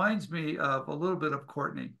tonight reminds me of a little bit of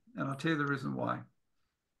Courtney, and I'll tell you the reason why.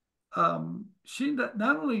 She not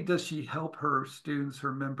only does she help her students,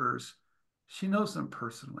 her members, she knows them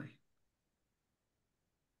personally.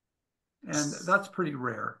 And that's pretty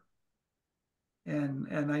rare.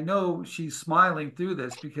 And I know she's smiling through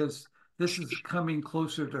this because this is coming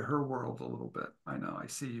closer to her world a little bit. I know, I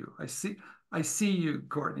see you. I see you,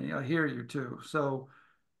 Courtney. I hear you too. So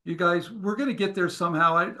you guys, we're going to get there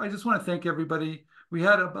somehow. I just want to thank everybody. We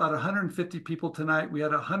had about 150 people tonight. We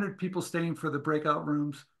had 100 people staying for the breakout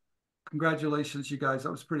rooms. Congratulations, you guys.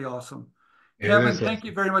 That was pretty awesome. Kevin, thank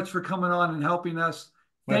you very much for coming on and helping us.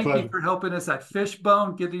 Thank you for helping us at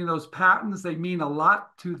Fishbone, getting those patents. They mean a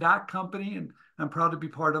lot to that company, and I'm proud to be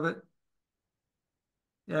part of it.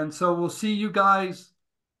 And so we'll see you guys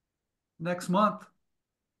next month,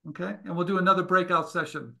 okay? And we'll do another breakout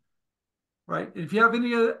session, right? If you have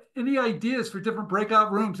any ideas for different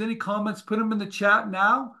breakout rooms, any comments, put them in the chat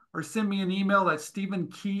now or send me an email at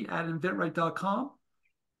stevenkey@inventright.com,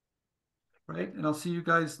 right? And I'll see you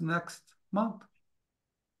guys next month.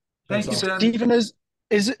 Thank you, Ben. Stephen, is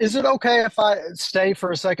it okay if I stay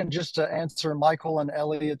for a second just to answer Michael and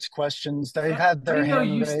Elliot's questions? They've had their hand raised. I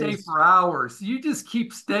know you stay for hours. You just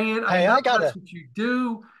keep staying. Hey, that's what you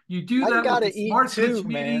do. You do that with the Smart Pitch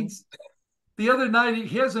meetings. The other night,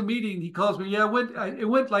 he has a meeting. He calls me. Yeah, it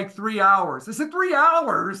went like 3 hours. I said, 3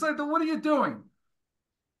 hours? I said, what are you doing?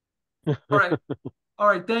 All right. All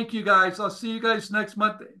right. Thank you, guys. I'll see you guys next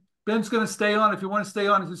month. Ben's going to stay on. If you want to stay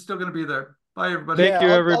on, he's still going to be there. Bye, everybody. Thank you,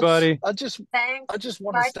 everybody. I just want to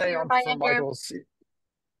stay on for Michael's.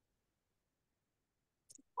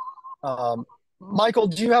 Michael,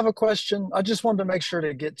 do you have a question? I just wanted to make sure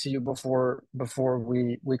to get to you before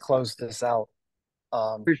we close this out.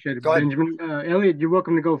 Appreciate it, Benjamin. Elliot, you're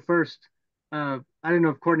welcome to go first. I didn't know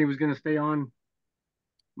if Courtney was going to stay on.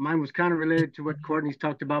 Mine was kind of related to what Courtney's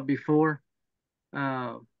talked about before.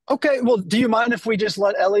 Okay, well, do you mind if we just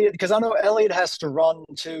let Elliot, because I know Elliot has to run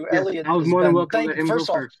too. Yes, Elliot, I was more than welcome to let him go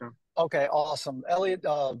first. So. Okay, awesome. Elliot,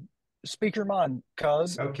 speak your mind,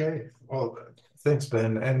 cuz. Okay, well, thanks,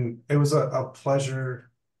 Ben. And it was a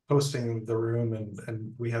pleasure hosting the room,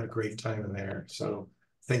 and we had a great time in there. So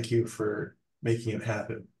thank you for making it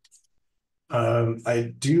happen.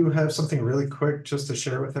 I do have something really quick just to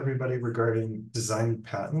share with everybody regarding design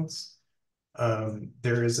patents.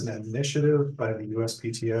 There is an initiative by the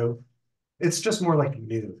USPTO. It's just more like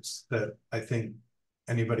news that I think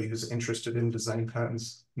anybody who's interested in design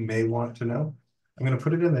patents may want to know. I'm going to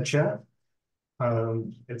put it in the chat.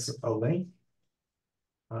 It's a link.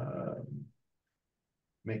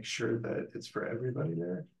 Make sure that it's for everybody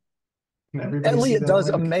there. Can everybody see Elliot that does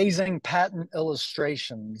link? amazing patent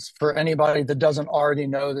illustrations. For anybody that doesn't already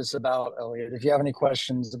know this about Elliot, if you have any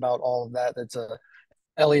questions about all of that,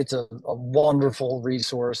 Elliot's a wonderful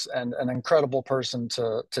resource and an incredible person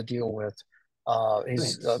to deal with.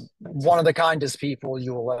 He's one of the kindest people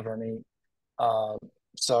you will ever meet.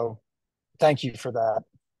 So thank you for that.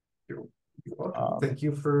 You're welcome. Thank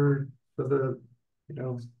you for the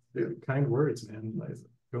the kind words, man. It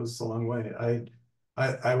goes a long way.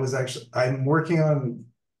 I'm working on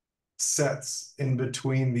sets in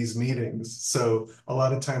between these meetings, so a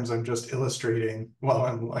lot of times I'm just illustrating while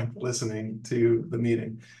I'm like listening to the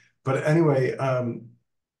meeting. But anyway,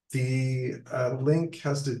 the link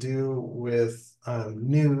has to do with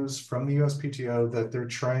news from the USPTO that they're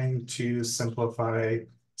trying to simplify,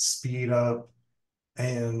 speed up,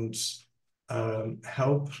 and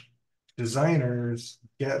help designers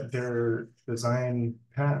get their design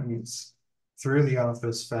patents through the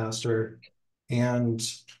office faster and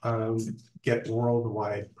get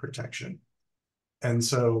worldwide protection. And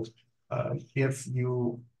so if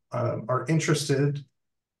you are interested,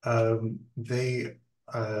 they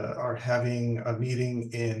are having a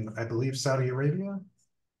meeting in, I believe, Saudi Arabia,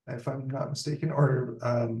 if I'm not mistaken, or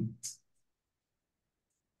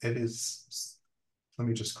it is, let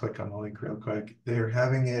me just click on the link real quick. They're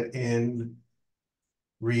having it in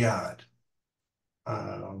Riyadh,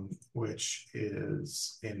 which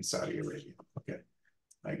is in Saudi Arabia. Okay,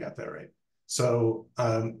 I got that right. So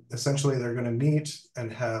essentially they're going to meet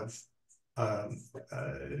and have a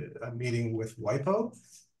meeting with WIPO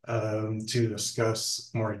to discuss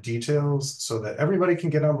more details so that everybody can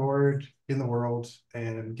get on board in the world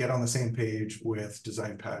and get on the same page with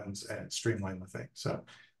design patents and streamline the thing. So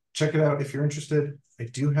check it out if you're interested. I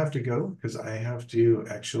do have to go because I have to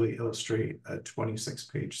actually illustrate a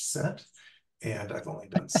 26-page set, and I've only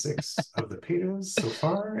done 6 of the pages so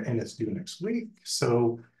far, and it's due next week.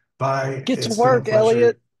 So bye. Get to work,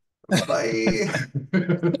 Elliot. Bye.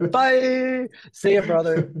 Bye. See ya,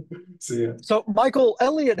 brother. See ya. So Michael,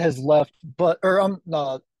 Elliot has left,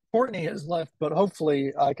 Courtney has left, but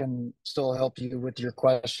hopefully I can still help you with your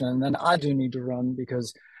question. And then I do need to run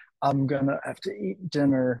because I'm gonna have to eat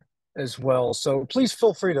dinner as well. So please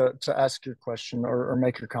feel free to ask your question or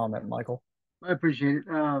make your comment, Michael. I appreciate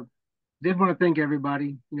it. Did want to thank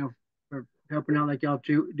everybody, for helping out like y'all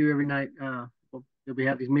do every night. We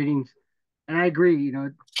have these meetings, and I agree.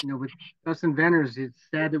 With us inventors, it's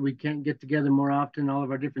sad that we can't get together more often, all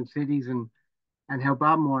of our different cities, and help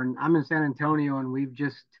out more. And I'm in San Antonio, and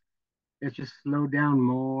it's just slowed down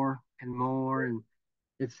more and more, and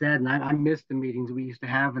it's sad. And I miss the meetings we used to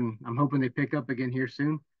have, and I'm hoping they pick up again here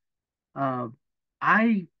soon.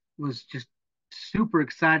 I was just super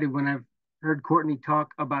excited when I've heard Courtney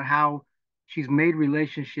talk about how she's made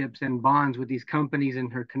relationships and bonds with these companies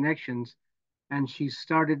and her connections. And she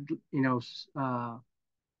started,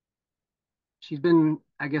 she's been,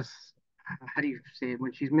 I guess, how do you say it?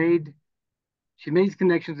 When she made these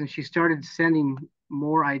connections and she started sending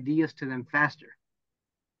more ideas to them faster.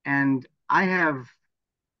 And I have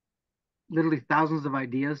literally thousands of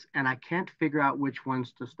ideas and I can't figure out which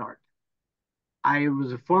ones to start. I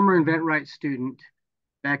was a former InventRight student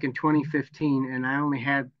back in 2015, and I only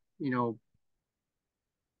had,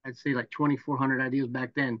 I'd say like 2,400 ideas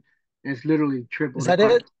back then. And it's literally tripled. Is that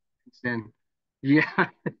it? Since then. Yeah,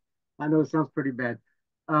 I know it sounds pretty bad.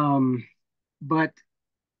 But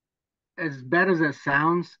as bad as that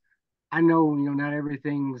sounds, I know, not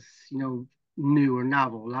everything's, new or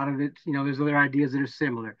novel. A lot of it, there's other ideas that are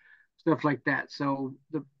similar, stuff like that. So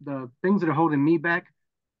the things that are holding me back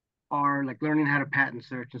are like learning how to patent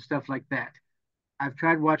search and stuff like that. I've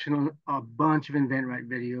tried watching a bunch of InventRight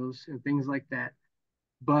videos and things like that.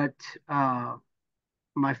 But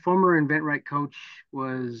my former InventRight coach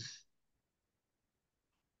was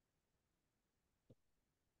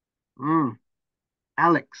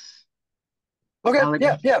Alex. Okay, Alex,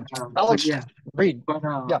 yeah. Alex, yeah. Reed. But yeah.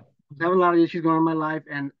 I was having a lot of issues going on in my life,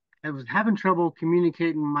 and I was having trouble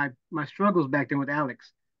communicating my struggles back then with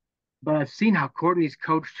Alex. But I've seen how Courtney's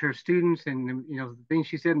coached her students and, the things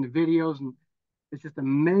she said in the videos. And it's just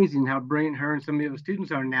amazing how brilliant her and some of the other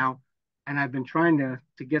students are now and I've been trying to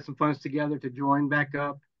get some funds together to join back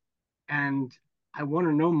up. And I want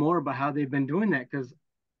to know more about how they've been doing that, because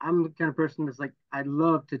I'm the kind of person that's like, I'd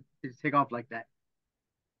love to take off like that.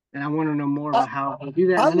 And I want to know more about how they do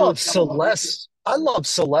that. I I know love Celeste. I love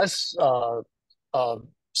Celeste's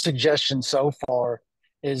suggestion so far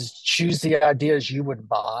is choose the ideas you would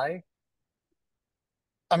buy.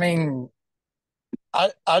 I mean,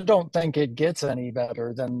 I don't think it gets any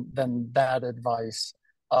better than that advice.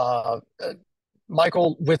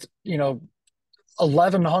 Michael, with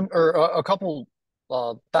 1,100 or a couple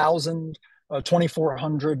thousand,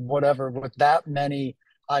 2,400, whatever, with that many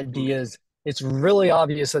ideas, it's really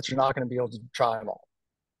obvious that you're not going to be able to try them all.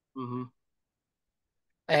 Mm-hmm.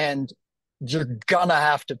 And you're gonna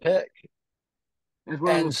have to pick.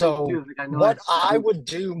 And so like, what I would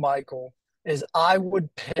do, Michael, is I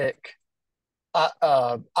would pick.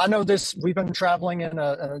 I know this. We've been traveling in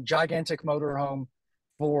a gigantic motorhome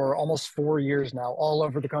for almost 4 years now, all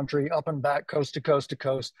over the country, up and back, coast to coast to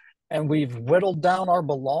coast, and we've whittled down our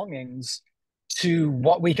belongings to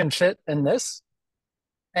what we can fit in this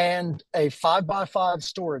and a 5x5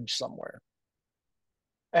 storage somewhere.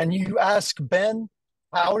 And you ask Ben,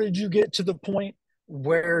 how did you get to the point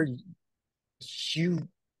where you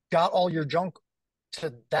got all your junk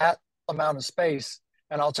to that amount of space?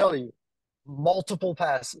 And I'll tell you, multiple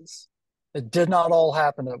passes. It did not all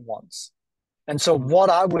happen at once. And so what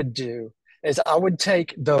I would do is I would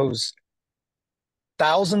take those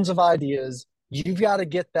thousands of ideas. You've got to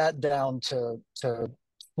get that down to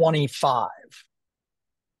 25.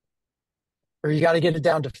 Or you got to get it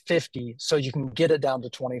down to 50 so you can get it down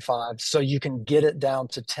to 25, so you can get it down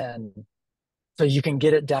to 10, so you can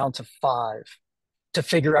get it down to 5, to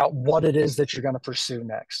figure out what it is that you're going to pursue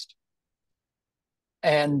next.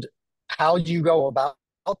 And how you go about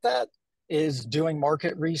that is doing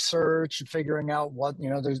market research, figuring out what,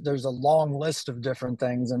 there's a long list of different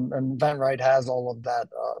things, and InventRight has all of that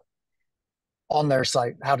on their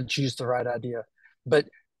site, how to choose the right idea. But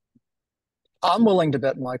I'm willing to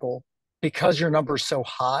bet, Michael, because your number is so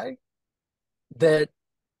high, that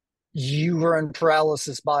you are in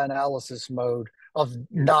paralysis by analysis mode of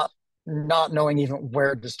not knowing even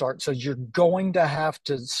where to start. So you're going to have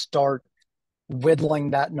to start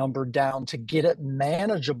whittling that number down to get it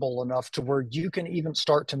manageable enough to where you can even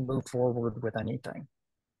start to move forward with anything.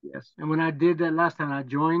 Yes. And when I did that last time I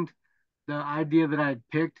joined, the idea that I had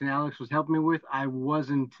picked and Alex was helping me with, I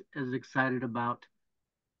wasn't as excited about.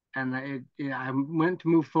 And I went to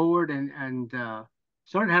move forward and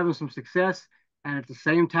started having some success. And at the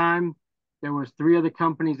same time, there was 3 other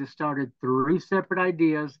companies that started 3 separate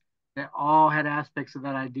ideas that all had aspects of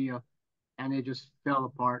that idea, and it just fell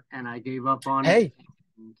apart. And I gave up on it. Hey,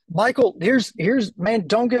 Michael, here's man,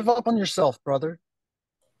 don't give up on yourself, brother.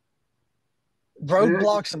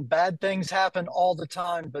 Roadblocks and bad things happen all the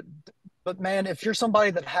time, but man, if you're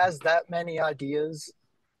somebody that has that many ideas,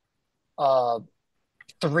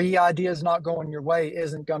 3 ideas not going your way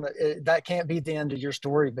that can't be the end of your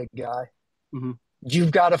story, big guy. Mm-hmm.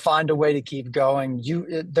 You've got to find a way to keep going.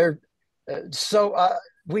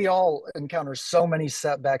 We all encounter so many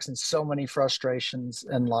setbacks and so many frustrations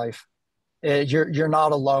in life. You're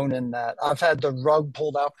not alone in that. I've had the rug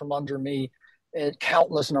pulled out from under me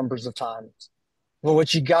countless numbers of times. Well,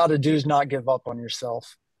 what you got to do is not give up on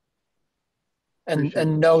yourself,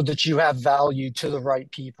 and know that you have value to the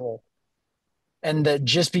right people. And that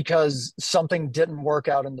just because something didn't work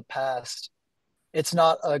out in the past, it's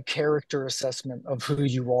not a character assessment of who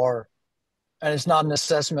you are. And it's not an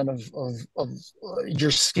assessment of your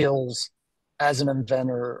skills as an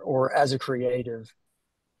inventor or as a creative.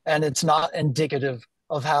 And it's not indicative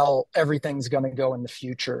of how everything's going to go in the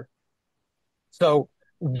future. So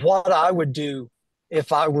what I would do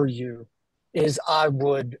if I were you is I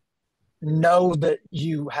would know that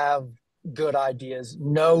you have good ideas,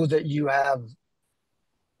 know that you have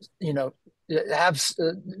know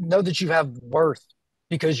that you have worth,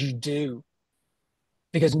 because you do,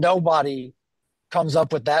 because nobody comes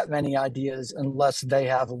up with that many ideas unless they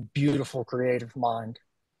have a beautiful creative mind.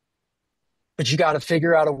 But you got to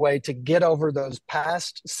figure out a way to get over those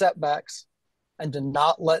past setbacks and to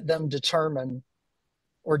not let them determine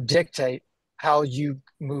or dictate how you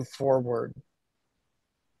move forward.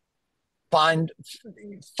 Find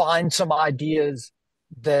some ideas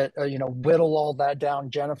that whittle all that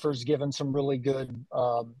down. Jennifer's given some really good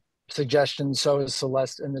suggestions, so is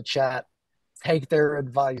Celeste in the chat. Take their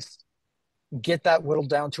advice, get that whittled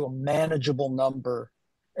down to a manageable number,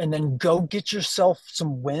 and then go get yourself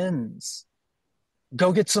some wins.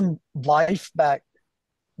 Go get some life back,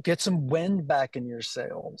 get some wind back in your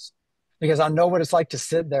sails, because I know what it's like to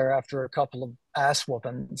sit there after a couple of ass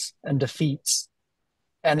whoopings and defeats.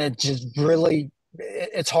 And it just really,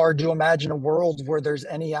 it's hard to imagine a world where there's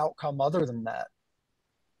any outcome other than that.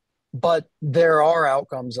 But there are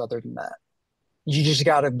outcomes other than that. You just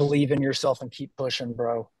got to believe in yourself and keep pushing,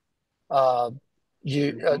 bro. As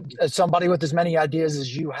somebody with as many ideas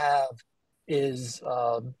as you have is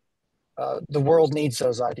the world needs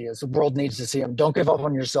those ideas. The world needs to see them. Don't give up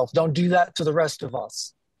on yourself. Don't do that to the rest of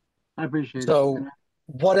us. I appreciate it. So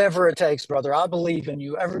whatever it takes, brother, I believe in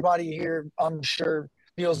you. Everybody here, I'm sure,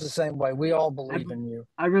 feels the same way. We all believe in you.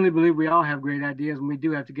 I really believe we all have great ideas, and we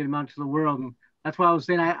do have to get them out to the world. And that's why I was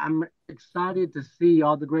saying I'm excited to see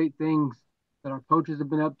all the great things that our coaches have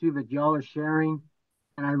been up to, that y'all are sharing.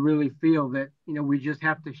 And I really feel that, we just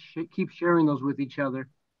have to keep sharing those with each other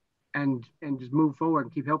and just move forward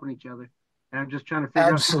and keep helping each other. And I'm just trying to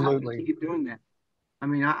figure out how to keep doing that. I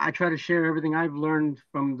mean, I try to share everything I've learned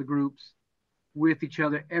from the groups with each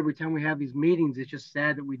other every time we have these meetings. It's just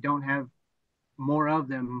sad that we don't have more of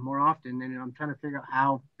them more often. And I'm trying to figure out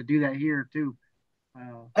how to do that here too.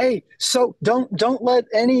 Hey, so don't let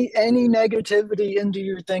any negativity into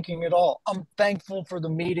your thinking at all. I'm thankful for the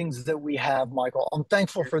meetings that we have, Michael. I'm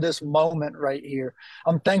thankful for this moment right here.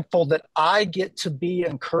 I'm thankful that I get to be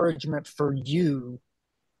encouragement for you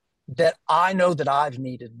that I know that I've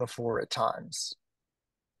needed before at times.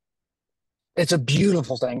 It's a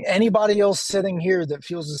beautiful thing. Anybody else sitting here that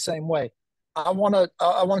feels the same way, I want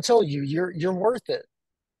to tell you, you're worth it.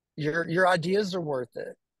 Your ideas are worth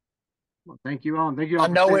it. Well, thank you all. Thank you all. I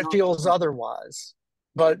know it feels otherwise,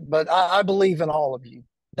 but I believe in all of you.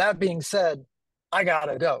 That being said, I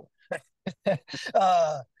gotta go.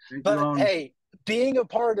 But hey, being a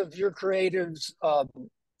part of your creatives,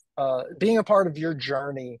 being a part of your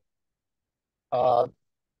journey,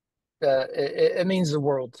 it means the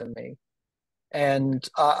world to me. And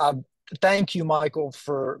I thank you, Michael,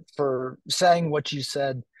 for saying what you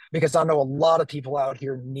said, because I know a lot of people out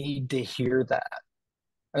here need to hear that.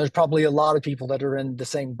 And there's probably a lot of people that are in the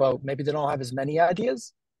same boat. Maybe they don't have as many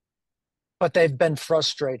ideas, but they've been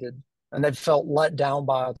frustrated and they've felt let down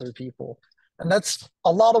by other people. And that's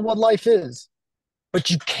a lot of what life is. But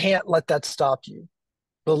you can't let that stop you.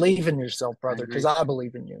 Believe in yourself, brother, because I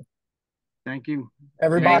believe in you. Thank you.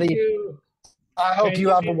 Everybody, Thank you. I hope you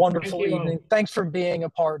have a wonderful Thank you. evening. Thanks for being a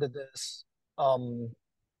part of this.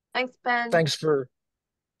 Thanks, Ben. Thanks for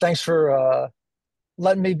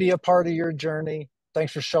letting me be a part of your journey.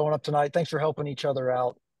 Thanks for showing up tonight. Thanks for helping each other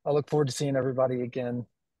out. I look forward to seeing everybody again.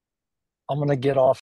 I'm going to get off.